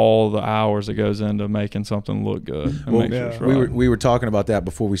 like, all the hours that goes into making something look good. And make sure it's right. We were talking about that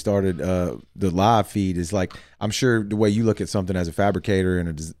before we started the live feed. Is like, I'm sure the way you look at something as a fabricator and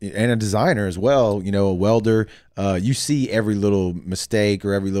a designer as well, a welder, you see every little mistake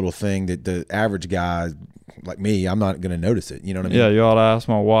or every little thing that the average guy like me, I'm not going to notice it. You know what I mean? Yeah, you ought to ask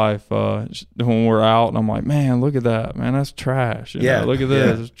my wife when we're out, and I'm like, man, look at that. Man, that's trash. Look at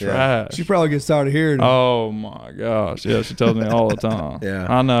this. It's trash. She probably gets tired of hearing it. Oh, my gosh. Yeah, she tells me all the time. Yeah.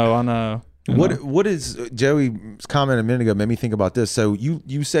 I know. What is Joey's comment a minute ago made me think about this. So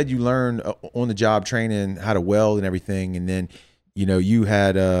you said you learned on the job training how to weld and everything, and then you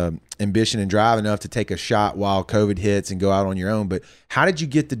had ambition and drive enough to take a shot while COVID hits and go out on your own. But how did you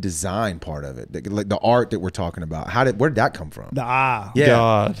get the design part of it, like the art that we're talking about? Where did that come from? The eye.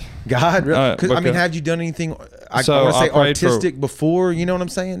 Yeah. God, really? Because I mean, had you done anything? I want to say artistic before. You know what I'm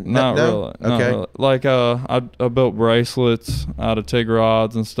saying? Not really. Okay. Really. Like I built bracelets out of TIG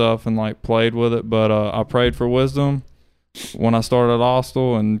rods and stuff, and like played with it. But I prayed for wisdom when I started at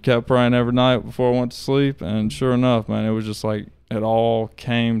Austal and kept praying every night before I went to sleep. And sure enough, man, it was just like it all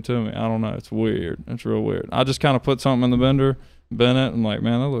came to me. I don't know. It's weird. It's real weird. I just kind of put something in the bend it, and like,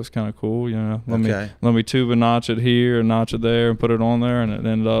 man, that looks kind of cool. Let me tube and notch it here and notch it there and put it on there, and it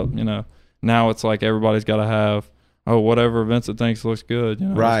ended up, now it's like everybody's got to have whatever Vincent thinks looks good.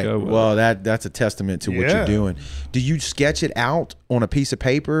 Right. Well, that's a testament to what you're doing. Do you sketch it out on a piece of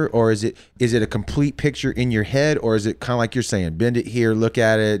paper, or is it a complete picture in your head, or is it kind of like you're saying, bend it here, look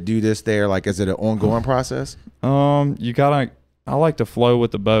at it, do this there? Like, is it an ongoing process? I like to flow with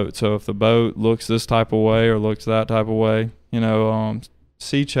the boat. So if the boat looks this type of way or looks that type of way,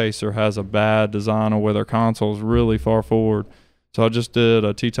 Sea Chaser has a bad design where their console's really far forward. So I just did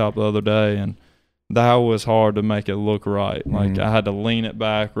a T-top the other day, and that was hard to make it look right. Like, I had to lean it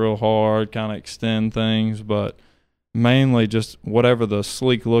back real hard, kind of extend things, but mainly just whatever the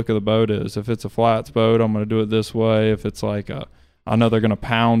sleek look of the boat is. If it's a flats boat, I'm going to do it this way. If it's like I know they're going to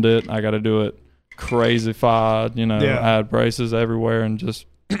pound it, I got to do it crazy-fied, add braces everywhere, and just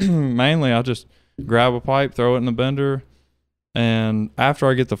mainly I just grab a pipe, throw it in the bender, and after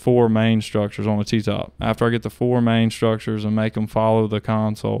I get the 4 main structures on the T-top, and make them follow the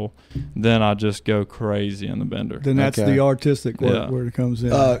console, then I just go crazy in the bender. Then that's the artistic work where it comes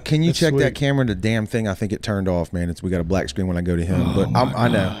in. Can you check that camera? The damn thing, I think it turned off, man. We got a black screen when I go to him. But I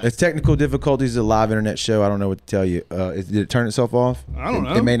know. It's technical difficulties. It's a live internet show. I don't know what to tell you. Did it turn itself off? I don't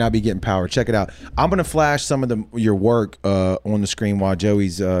know. It may not be getting power. Check it out. I'm going to flash some of your work on the screen while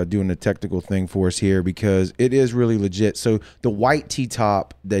Joey's doing the technical thing for us here, because it is really legit. So the white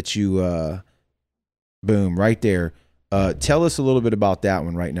T-top that you boom right there, tell us a little bit about that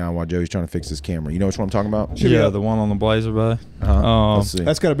one right now while Joey's trying to fix his camera. You know which one I'm talking about? Yeah, the one on the Blazer Bay. Let's see.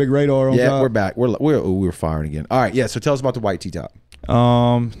 That's got a big radar on top. Yeah, we're back. We're firing again. All right, yeah, so tell us about the white T-top.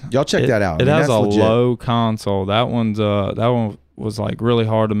 Y'all check that out. It has a low console. That one was like really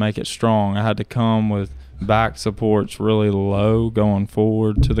hard to make it strong. I had to come with back supports really low going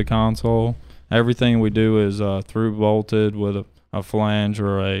forward to the console. Everything we do is through bolted with a flange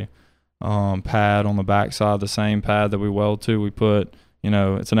or a pad on the backside, the same pad that we weld to. We put,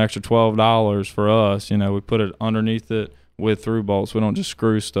 it's an extra $12 for us. We put it underneath it with through bolts. We don't just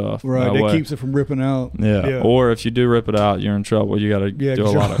screw stuff. Right, that keeps it from ripping out. Yeah. Or if you do rip it out, you're in trouble. You got to do a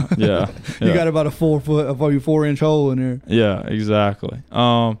lot of You got about a 4-inch hole in there. Yeah, exactly.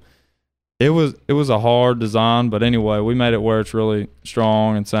 It was a hard design, but anyway, we made it where it's really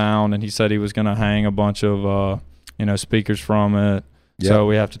strong and sound. And he said he was going to hang a bunch of speakers from it. Yep. So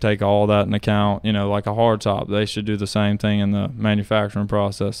we have to take all that into account. Like a hardtop, they should do the same thing in the manufacturing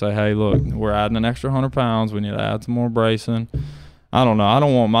process. Say, hey, look, we're adding an extra 100 pounds. We need to add some more bracing. I don't know. I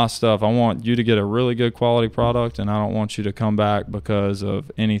don't want my stuff. I want you to get a really good quality product, and I don't want you to come back because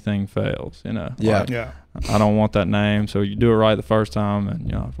of anything fails. Yeah. I don't want that name. So you do it right the first time, and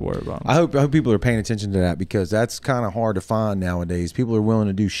you don't have to worry about it. I hope people are paying attention to that, because that's kind of hard to find nowadays. People are willing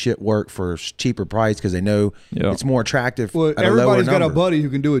to do shit work for cheaper price because they know it's more attractive. Well, everybody's got a buddy who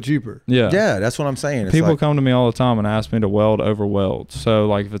can do it cheaper. Yeah, that's what I'm saying. It's people come to me all the time and ask me to weld over welds. So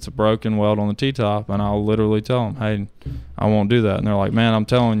like if it's a broken weld on the T-top, and I'll literally tell them, hey, I won't do that. And they're like, man, I'm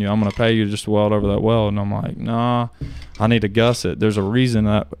telling you, I'm going to pay you just to weld over that weld. And I'm like, nah, I need to guss it. There's a reason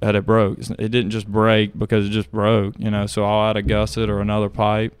that it broke. It didn't just break because it just broke, so I'll add a gusset or another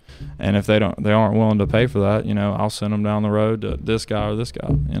pipe. And if they aren't willing to pay for that, I'll send them down the road to this guy or this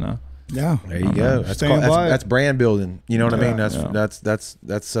guy, Yeah. There you go. That's brand building. You know what I mean? That's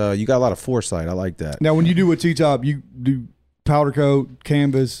you got a lot of foresight. I like that. Now, when you do a T-top, you do powder coat,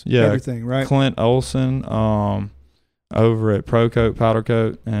 canvas, everything, right? Clint Olson, over at Pro Coat Powder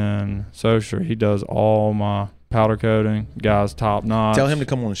Coat and Socher, he does all my powder coating. Guy's top notch. Tell him to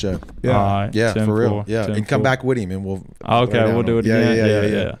come on the show. Yeah, for real. And come back with him, and we'll do it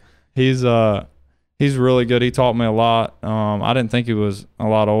again. Yeah. He's really good. He taught me a lot. I didn't think he was a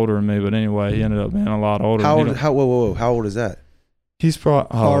lot older than me, but anyway, he ended up being a lot older. How old is that? He's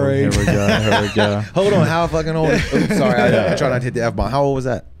probably here we go. Hold on, how fucking old? Oops, sorry, I'm trying not to hit the F-bomb. How old was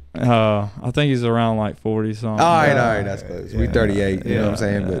that? I think he's around like 40 something. All right, that's close. We 38. You know what I'm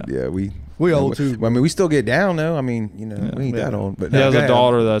saying? But we old too. I mean, we still get down though. I mean, we ain't that old. But he has a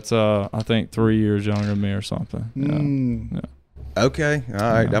daughter that's I think 3 years younger than me or something. Okay, all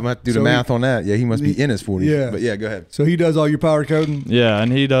right. I'm gonna have to do the math on that. Yeah, he must be in his 40s. Yeah, but go ahead. So he does all your powder coating. Yeah,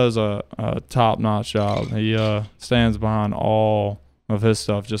 and he does a top-notch job. He stands behind all of his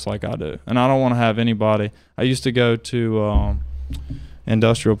stuff just like I do. And I don't want to have anybody. I used to go to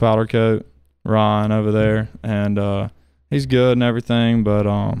Industrial Powder Coat, Ryan over there, and he's good and everything,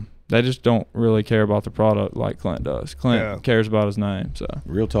 but they just don't really care about the product like Clint does. Clint cares about his name. So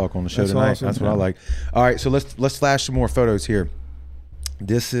real talk on the show tonight. Awesome. That's what I like. All right, so let's flash some more photos here.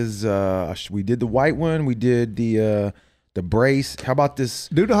 This is we did the white one. We did the brace. How about this?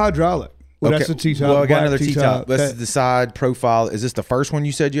 Do the hydraulic. Well, that's the T-top. Well, I got another T-top. Let's decide profile. Is this the first one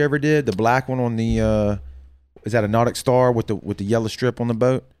you said you ever did? The black one on the is that a Nautic Star with the yellow strip on the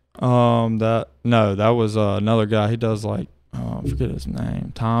boat? That was another guy. He does like I forget his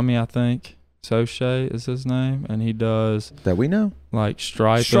name. Tommy, I think. Soche is his name, and he does that we know like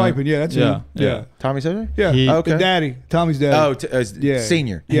striping. That's him. Yeah. Tommy Soche. Yeah. Okay. Daddy. Tommy's daddy.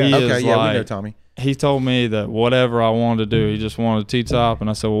 Senior. Yeah. Okay. Yeah, we know Tommy. He told me that whatever I wanted to do, he just wanted a T-top, and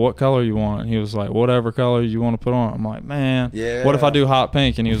I said, well, what color you want? And he was like, whatever color you want to put on. I'm like, man, what if I do hot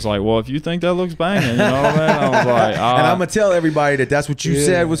pink? And he was like, well, if you think that looks banging, you know what I mean? I was like, and I'm gonna tell everybody that's what you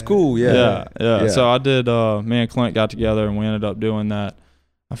said was cool. Yeah. So I did. Me and Clint got together, and we ended up doing that.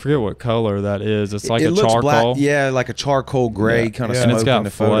 I forget what color that is. It's like a charcoal. Black, like a charcoal gray kind of smoke. And it's got in the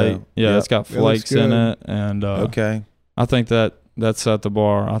photo. It's got flakes in it, and I think that set the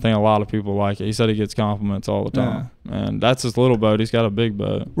bar. I think a lot of people like it. He said he gets compliments all the time, and that's his little boat. He's got a big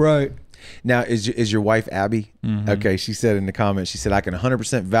boat. Right. Now, is your wife Abby? Mm-hmm. Okay, she said in the comments, she said, I can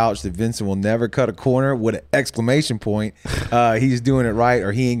 100% vouch that Vincent will never cut a corner with an exclamation point. He's doing it right,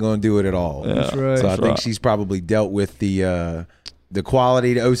 or he ain't going to do it at all. Yeah, that's right. So I think she's probably dealt with the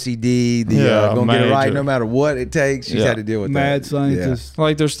quality, the OCD, going to get it right no matter what it takes. She's had to deal with mad scientist.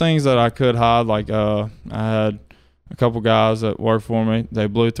 Like there's things that I could hide. Like I had a couple guys that worked for me. They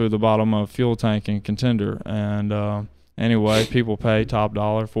blew through the bottom of a fuel tank in Contender, and anyway, people pay top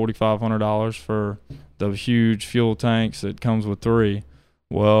dollar, $4,500 for the huge fuel tanks that comes with 3.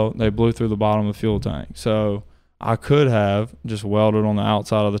 Well, they blew through the bottom of the fuel tank. So I could have just welded on the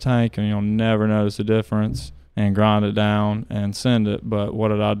outside of the tank, and you'll never notice the difference, and grind it down and send it. But what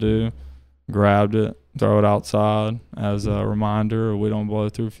did I do? Grabbed it, throw it outside as a reminder, we don't blow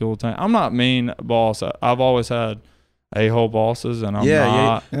through fuel tank. I'm not mean boss. I've always had a-hole bosses, and I'm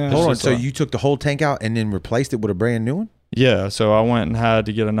not. Yeah. Hold on. So you took the whole tank out and then replaced it with a brand new one? Yeah. So I went and had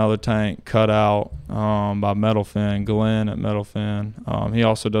to get another tank cut out by Metal Fin, Glenn at Metal Fin. He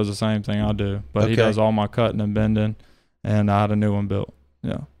also does the same thing I do, but he does all my cutting and bending, and I had a new one built.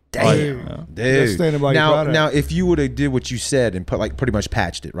 Yeah. Damn, dude. Now, if you would have did what you said and pretty much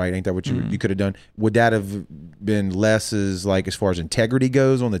patched it, right? Ain't that what you could have done? Would that have been less as far as integrity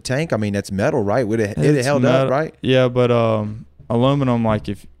goes on the tank? I mean, that's metal, right? Would it held up, right? Yeah, but aluminum,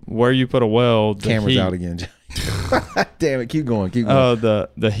 if where you put a weld, camera's out again. Damn it, keep going.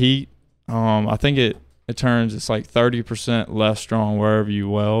 The heat, I think it turns, it's 30% less strong wherever you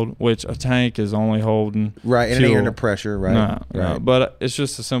weld, which a tank is only holding. Right, and it ain't under pressure, right? No, but it's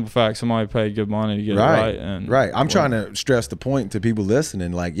just a simple fact. Somebody paid good money to get it right. And I'm trying to stress the point to people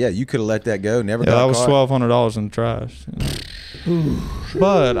listening. you could have let that go. Never got that was caught. $1,200 in the trash.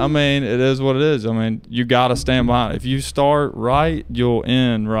 But, I mean, it is what it is. I mean, you got to stand behind it. If you start right, you'll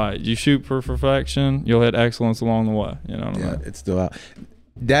end right. You shoot for perfection, you'll hit excellence along the way. You know what I mean? It's still out.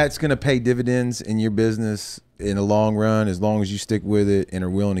 That's going to pay dividends in your business in the long run, as long as you stick with it and are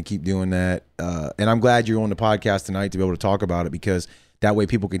willing to keep doing that. And I'm glad you're on the podcast tonight to be able to talk about it, because that way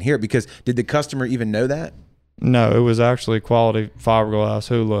people can hear it. Because did the customer even know that? No, it was actually Quality Fiberglass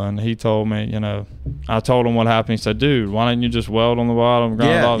Hula, and he told me, I told him what happened. He said, dude, why didn't you just weld on the bottom?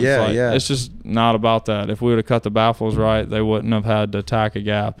 It's just not about that. If we would have cut the baffles right, they wouldn't have had to tack a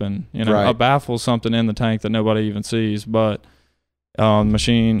gap. And, a baffle is something in the tank that nobody even sees, but the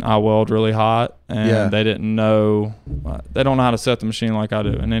machine I weld really hot, and they didn't know, they don't know how to set the machine like I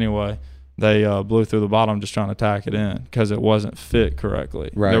do. And anyway, they blew through the bottom just trying to tack it in because it wasn't fit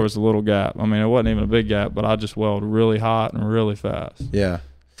correctly. Right. There was a little gap. I mean, it wasn't even a big gap, but I just weld really hot and really fast. Yeah.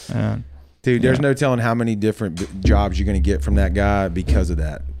 And dude, there's no telling how many different jobs you're going to get from that guy because of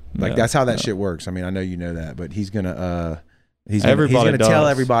that. That's how that shit works. I mean, I know you know that, but he's going to He's gonna tell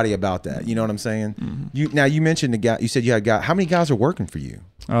everybody about that. You know what I'm saying? Mm-hmm. You mentioned the guy. You said you had a guy. How many guys are working for you?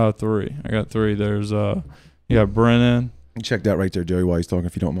 3. I got 3. There's you got Brennan. Check that right there, Joey, while he's talking,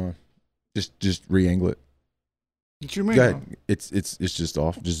 if you don't mind. Just re-angle it. What you mean? Go ahead. It's just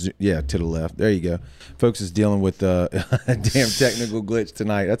off. Just to the left. There you go. Folks is dealing with a damn technical glitch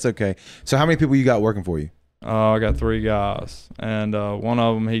tonight. That's okay. So how many people you got working for you? I got 3 guys, and one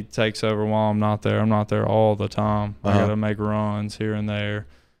of them, he takes over while I'm not there. I'm not there all the time. I got to make runs here and there.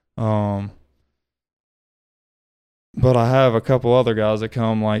 But I have a couple other guys that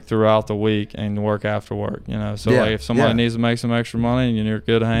come throughout the week and work after work, So if somebody needs to make some extra money and you're a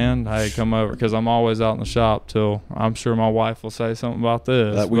good hand, hey, come over, because I'm always out in the shop till, I'm sure my wife will say something about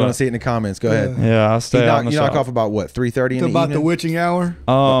this. We're going to see it in the comments. Go ahead. Yeah, I stay out in the shop. You knock off about what, 3:30 in the evening? About the witching hour?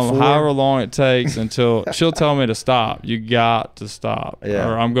 However long it takes until she'll tell me to stop. You got to stop. Yeah.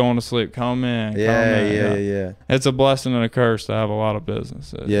 Or I'm going to sleep. Come in. Yeah. It's a blessing and a curse to have a lot It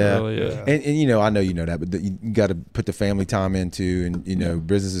really is. And I know you know that, but you got to put the family time into, and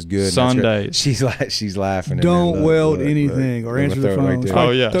business is good. Sundays. She's laughing. Don't weld anything or answer the phone.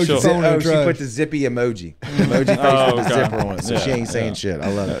 She put the zippy emoji face with the zipper on it, so she ain't saying shit.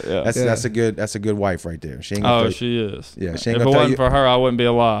 I love it. That's a good wife right there. She ain't she is. Yeah, if it wasn't for her, I wouldn't be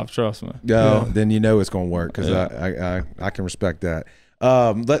alive. Trust me. No, then it's gonna work, because I can respect that.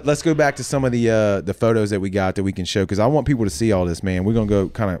 Let's go back to some of the photos that we got that we can show, because I want people to see all this, man. We're gonna go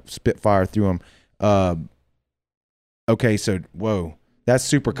kind of spitfire through them. Okay, so whoa, that's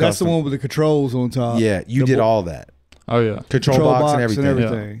super custom. That's the one with the controls on top. Yeah, you did all that. Oh yeah, control box and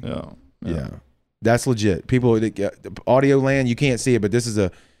everything. Yeah. That's legit. People, audio land, you can't see it, but this is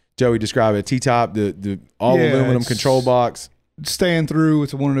Joey described it. T-top, the all aluminum control box. Stand through.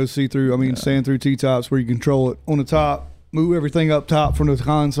 It's one of those see-through. Stand through T-tops where you control it on the top. Move everything up top from the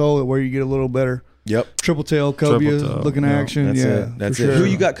console where you get a little better. Yep. Triple tail cobia looking action. That's it. That's it. Sure. Who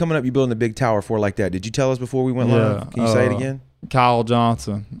you got coming up? You building a big tower for like that? Did you tell us before we went live? Can you say it again? Kyle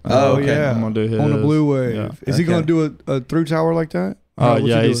Johnson. Okay. I'm gonna do his on the Blue Wave. Yeah. Is he gonna do a through tower like that?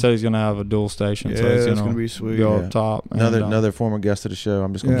 He said he's gonna have a dual station. So it's gonna be sweet. Go up top. Another former guest of the show.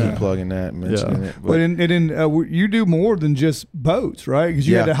 I'm just gonna keep plugging that and mentioning it. But you do more than just boats, right? Because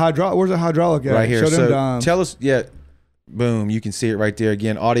you had the hydraulic. Where's the hydraulic at? Right here. Show them dimes. Tell us. Yeah. Boom, you can see it right there.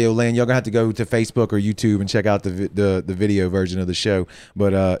 Again, audio land. Y'all gonna have to go to Facebook or YouTube and check out the video version of the show.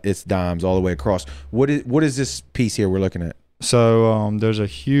 But it's dimes all the way across. What is this piece here we're looking at? So there's a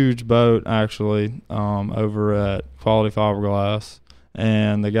huge boat actually over at Quality Fiberglass,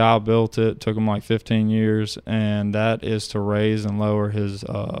 and the guy built it. Took him 15 years, and that is to raise and lower his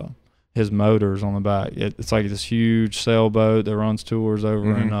motors on the back. It's like this huge sailboat that runs tours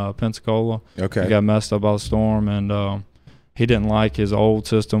over in Pensacola. Okay, it got messed up by the storm, and he didn't like his old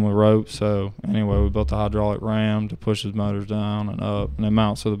system with ropes. So anyway, we built the hydraulic ram to push his motors down and up, and it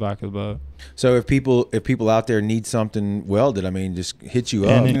mounts to the back of the boat. So if people out there need something welded, I mean, just hit you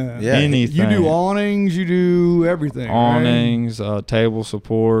up. Anything. You do awnings, you do everything. Awnings, right? Table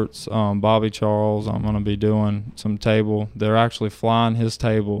supports. Bobby Charles, I'm going to be doing some table. They're actually flying his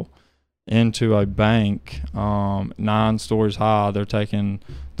table into a bank 9 stories high. They're taking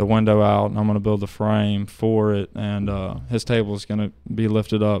the window out, and I'm going to build the frame for it, and his table is going to be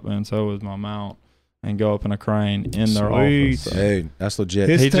lifted up, and so is my mount, and go up in a crane in their office. So. Hey, that's legit.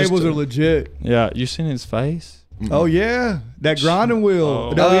 His tables are legit. Yeah, you seen his face? Oh yeah, that grinding wheel.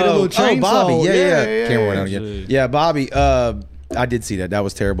 Oh. No, he had a little chainsaw. Bobby, yeah. Camera went out Dude. again. Yeah, Bobby. I did see that. That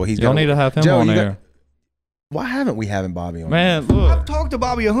was terrible. Y'all need to have him on there. Why haven't we having Bobby on? Man, there? look. I've talked to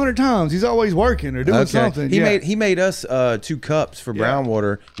Bobby 100 times. He's always working or doing something. He made us 2 cups for brown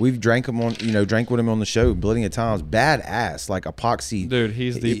water. We've drank with him on the show, Blooding at Times. Badass, like epoxy. Dude,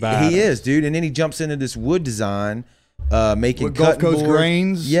 he's the badass. He is, dude. And then he jumps into this wood design, making with Gulf Coast boards.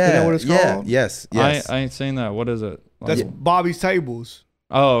 grains. Yeah, is that what it's called? Yes. I ain't seen that. What is it? That's Bobby's tables.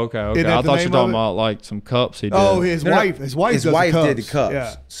 Oh, okay. Isn't that I the thought you name were talking of it? about like some cups he did. Oh, his wife does did the cups.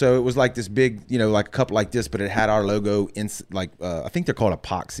 Yeah. So it was like this big, like a cup like this, but it had our logo in, like I think they're called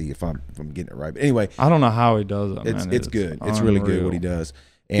epoxy if I'm getting it right. But anyway, I don't know how he does it. It's good. It's really good what he does.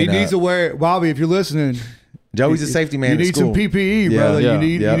 And, he needs to wear, Bobby, if you're listening. Joey's a safety man. You need some PPE, brother. Yeah.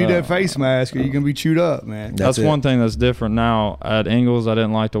 You need that face mask, or you're gonna be chewed up, man. That's one thing that's different now. At Ingles, I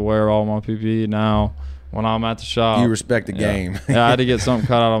didn't like to wear all my PPE. Now, when I'm at the shop, you respect the game. Yeah, I had to get something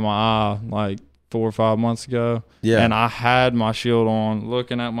cut out of my eye like 4 or 5 months ago. Yeah, and I had my shield on,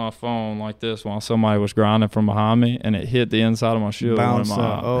 looking at my phone like this while somebody was grinding from behind me, and it hit the inside of my shield. Bounced and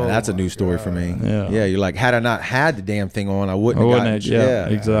went in my eye. Oh, that's a new story for me. Yeah, you're like, had I not had the damn thing on, I wouldn't have gotten it. Yeah,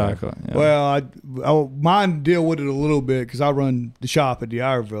 exactly. Yeah. Well, mine deal with it a little bit because I run the shop at the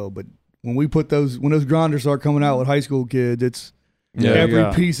Ironville, but when those grinders start coming out with high school kids, it's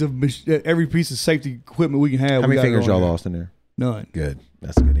every piece of safety equipment we can have. How many fingers y'all lost in there? None. Good.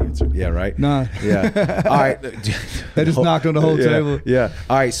 That's a good answer. Yeah, right? None. Yeah. All right. They just knocked on the whole table. Yeah.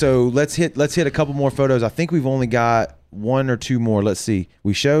 All right, so let's hit a couple more photos. I think we've only got 1 or 2 more. Let's see.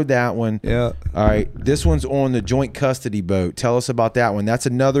 We showed that one. Yeah. All right. This one's on the joint custody boat. Tell us about that one. That's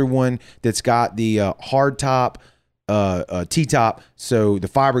another one that's got the hard top, T-top. So the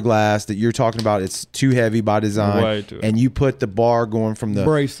fiberglass that you're talking about, it's too heavy by design. Way too heavy. And you put the bar going from the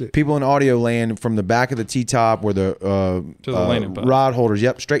brace it. People in audio land from the back of the T-top where the to the leaning post. Rod holders.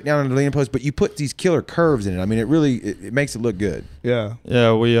 Yep, straight down into the leaning post. But you put these killer curves in it. I mean, it really it makes it look good. Yeah.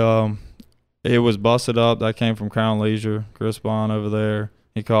 Yeah, we it was busted up. That came from Crown Leisure. Chris Bond over there.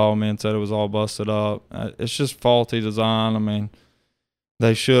 He called me and said it was all busted up. It's just faulty design. I mean,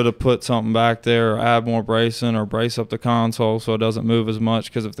 they should have put something back there, or add more bracing, or brace up the console so it doesn't move as much.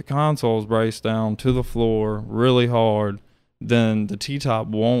 Because if the console's braced down to the floor really hard, then the T-top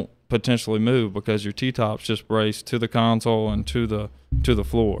won't potentially move because your T-top's just braced to the console and to the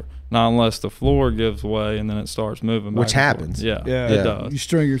floor. Not unless the floor gives way and then it starts moving back. Which happens. Yeah, yeah, it does. Your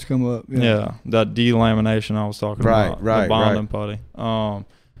stringers come up. Yeah, that delamination I was talking about. Right, the bonding putty.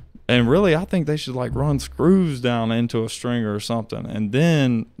 And really, I think they should like run screws down into a stringer or something, and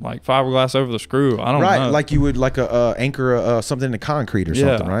then like fiberglass over the screw. I don't know. Right, like you would like a anchor something in the concrete or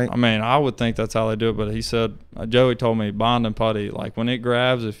something, right? I mean, I would think that's how they do it, but he said Joey told me bonding putty, like when it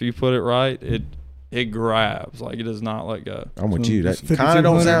grabs, if you put it right, it grabs, like it does not let go. I'm with you. That kind of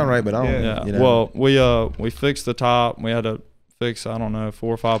don't sound right, but I don't. Yeah. You know. Well, we fixed the top. We had to fix 4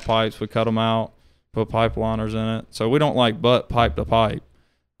 or 5 pipes. We cut them out, put pipe liners in it, so we don't like butt pipe to pipe.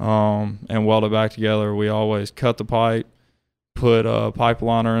 And weld it back together. We always cut the pipe, put a pipe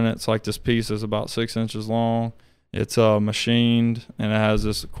liner in it. It's like this piece is about 6 inches long. It's machined, and it has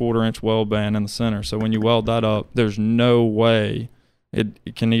this 1/4 inch weld band in the center. So when you weld that up, there's no way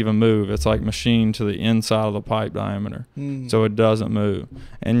it can even move. It's like machined to the inside of the pipe diameter, so it doesn't move.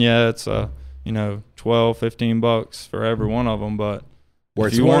 And yeah, it's $12-15 for every one of them, but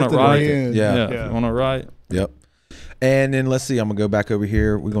if you want it right, if you want it right, yep. And then let's see, I'm going to go back over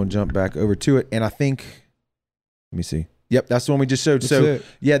here. We're going to jump back over to it. And I think, let me see. Yep, that's the one we just showed.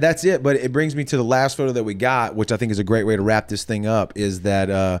 Yeah, that's it. But it brings me to the last photo that we got, which I think is a great way to wrap this thing up, is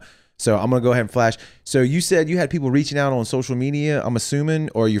that, so I'm going to go ahead and flash. So you said you had people reaching out on social media, I'm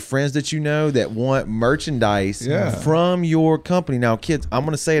assuming, or your friends that you know that want merchandise from your company. Now, kids, I'm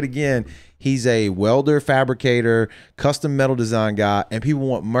going to say it again. He's a welder, fabricator, custom metal design guy, and people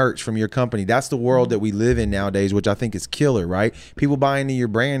want merch from your company. That's the world that we live in nowadays, which I think is killer, right? People buy into your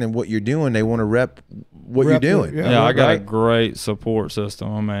brand and what you're doing. They want to rep what you're doing. I got a great support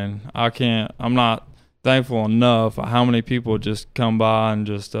system. I mean, I'm not thankful enough how many people just come by and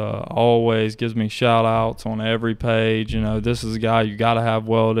just always gives me shout outs on every page. You know, this is a guy you got to have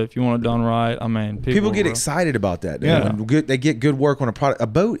welded if you want it done right. I mean, people get excited about that. Yeah. When they get good work on a product. A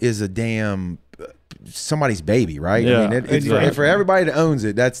boat is a damn somebody's baby, right? Yeah, I mean, it's for everybody that owns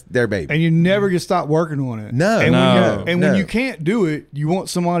it, that's their baby. And you never get stopped working on it. No, and when you can't do it, you want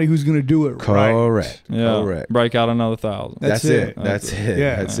somebody who's going to do it right. Correct. Yeah. Correct. Break out another 1,000. That's it. That's it.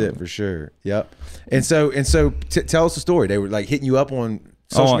 Yeah. That's it for sure. Yep. And so tell us the story. They were like hitting you up on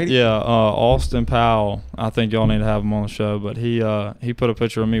social media? Yeah, Austin Powell. I think y'all need to have him on the show, but he put a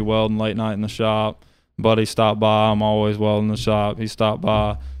picture of me welding late night in the shop. Buddy stopped by. I'm always welding in the shop. He stopped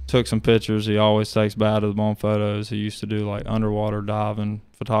by, took some pictures. He always takes bad of them on photos. He used to do like underwater diving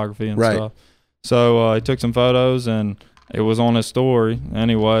photography and stuff. So he took some photos, and it was on his story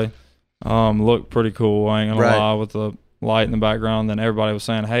anyway. Looked pretty cool. I ain't gonna lie, with the light in the background. Then everybody was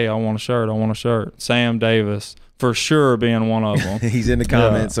saying, "Hey, I want a shirt. I want a shirt." Sam Davis, for sure, being one of them. He's in the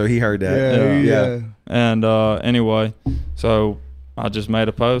comments, so he heard that. Yeah. And anyway, so I just made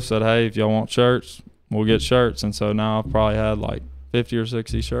a post, said, "Hey, if y'all want shirts, we'll get shirts." And so now I've probably had like 50 or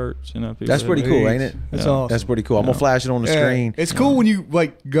 60 shirts. You know, that's pretty cool, ain't it? That's awesome. That's pretty cool. I'm gonna flash it on the screen. It's cool when you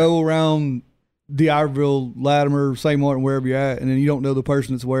like go around D'Iberville, Latimer, St. Martin, wherever you're at, and then you don't know the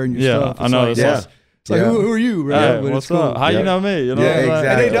person that's wearing your stuff. I know. It's like, who are you, right? Hey, what's up? How you know me? You know, exactly.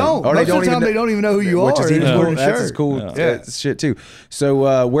 And they don't. Or Most of the time, they don't even know who you are. Which is even cool. That's That's shit too.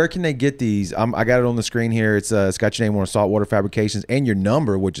 So where can they get these? I got it on the screen here. It's got your name on Saltwater Fabrications and your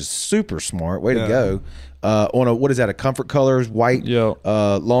number, which is super smart. Way to go. On a, what is that? A Comfort Colors white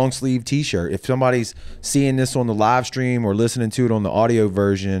long sleeve T-shirt. If somebody's seeing this on the live stream or listening to it on the audio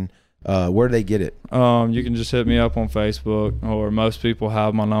version, where do they get it? You can just hit me up on Facebook, or most people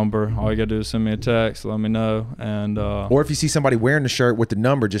have my number. All you gotta do is send me a text, let me know, and or if you see somebody wearing the shirt with the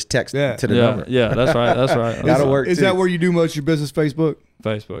number, just text to the number. Yeah, that's right. That's right. That'll work. Is that where you do most of your business? Facebook.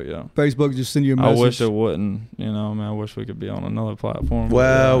 Facebook, yeah. Facebook just send you a message. I wish it wouldn't. You know, I mean, I wish we could be on another platform.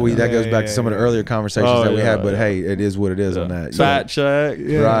 Well, that goes back to some of the earlier conversations that we had. But hey, it is what it is on that. Fact check.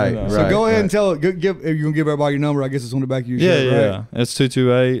 Right. So go ahead and tell it. If you're gonna give everybody your number, I guess it's on the back of your shirt, right? Yeah. It's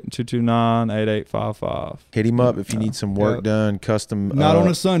 228-229-8855. Hit him up if you need some work done, custom. Not on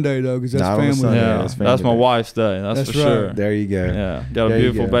a Sunday though, because that's family. That's my wife's day. That's for sure. There you go. Yeah, got a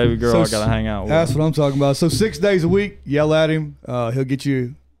beautiful baby girl I gotta hang out with. That's what I'm talking about. So 6 days a week, yell at him. He'll get you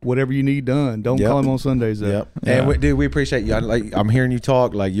whatever you need done. Don't call him on Sundays though. Yep. And dude, we appreciate you. I'm hearing you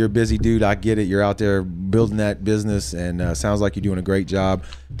talk. Like, you're a busy dude. I get it. You're out there building that business, and sounds like you're doing a great job.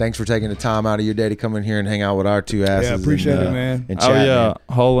 Thanks for taking the time out of your day to come in here and hang out with our two asses. Yeah, appreciate it, man. And chat, man.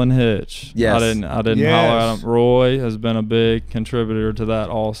 Hole and Hitch. Yes. I didn't holler at him. Roy has been a big contributor to that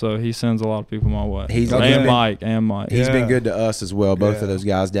also. He sends a lot of people my way. Mike. He's been good to us as well. Both of those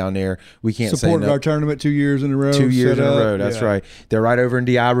guys down there. We can't supported say no. our tournament 2 years in a row. 2 years in a row. That's right. They're right over in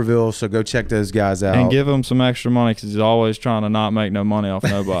D'Iberville, so go check those guys out. And give him some extra money, because he's always trying to not make no money off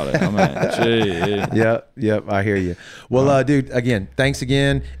nobody. I mean, gee. Yep. I hear you. Well, dude, again, thanks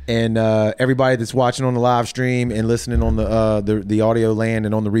again. And everybody that's watching on the live stream and listening on the audio land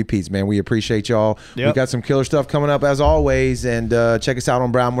and on the repeats, man, we appreciate y'all. We got some killer stuff coming up as always, and check us out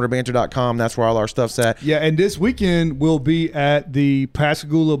on brownwaterbanter.com. That's where all our stuff's at. Yeah, and this weekend we'll be at the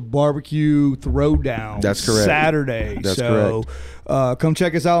Pascagoula Barbecue Throwdown. That's correct. Saturday. That's correct. Come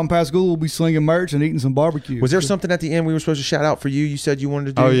check us out in Pascagoula. We'll be slinging merch and eating some barbecue. Was there something at the end we were supposed to shout out for you? You said you wanted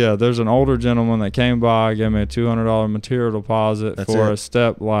to do? Oh, yeah. There's an older gentleman that came by, gave me a $200 material deposit for a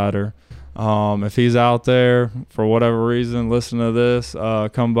step ladder. If he's out there for whatever reason, listening to this,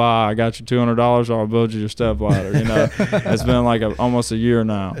 come by. I got you $200, or I'll build you your step ladder. You know, it's been like almost a year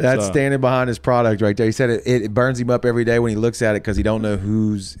now. That's standing behind his product right there. He said it burns him up every day when he looks at it, because he don't know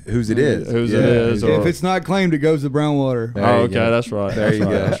whose it is. It is. If it's not claimed, it goes to Brownwater. That's right. There you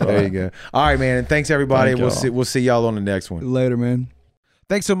go. There you go. All right, man. And thanks everybody. We'll see y'all on the next one. Later, man.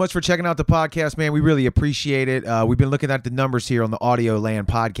 Thanks so much for checking out the podcast, man. We really appreciate it. We've been looking at the numbers here on the Audio Land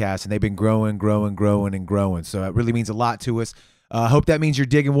podcast, and they've been growing. So it really means a lot to us. Hope that means you're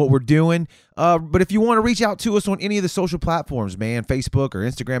digging what we're doing. But if you want to reach out to us on any of the social platforms, man, Facebook or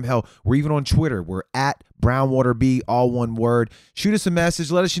Instagram, hell, we're even on Twitter. We're at BrownwaterB, all one word. Shoot us a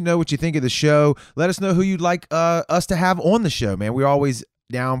message. Let us know what you think of the show. Let us know who you'd like us to have on the show, man. We're always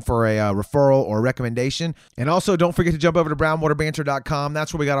down for a referral or recommendation. And also, don't forget to jump over to brownwaterbanter.com.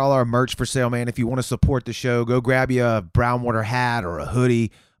 That's where we got all our merch for sale, man. If you want to support the show, go grab you a Brownwater hat or a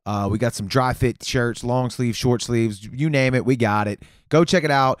hoodie. We got some dry fit shirts, long sleeves, short sleeves, you name it, we got it. Go check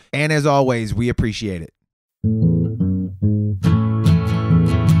it out. And as always, we appreciate it.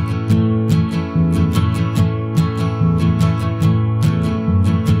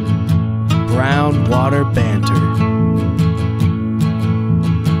 Brown groundwater banter.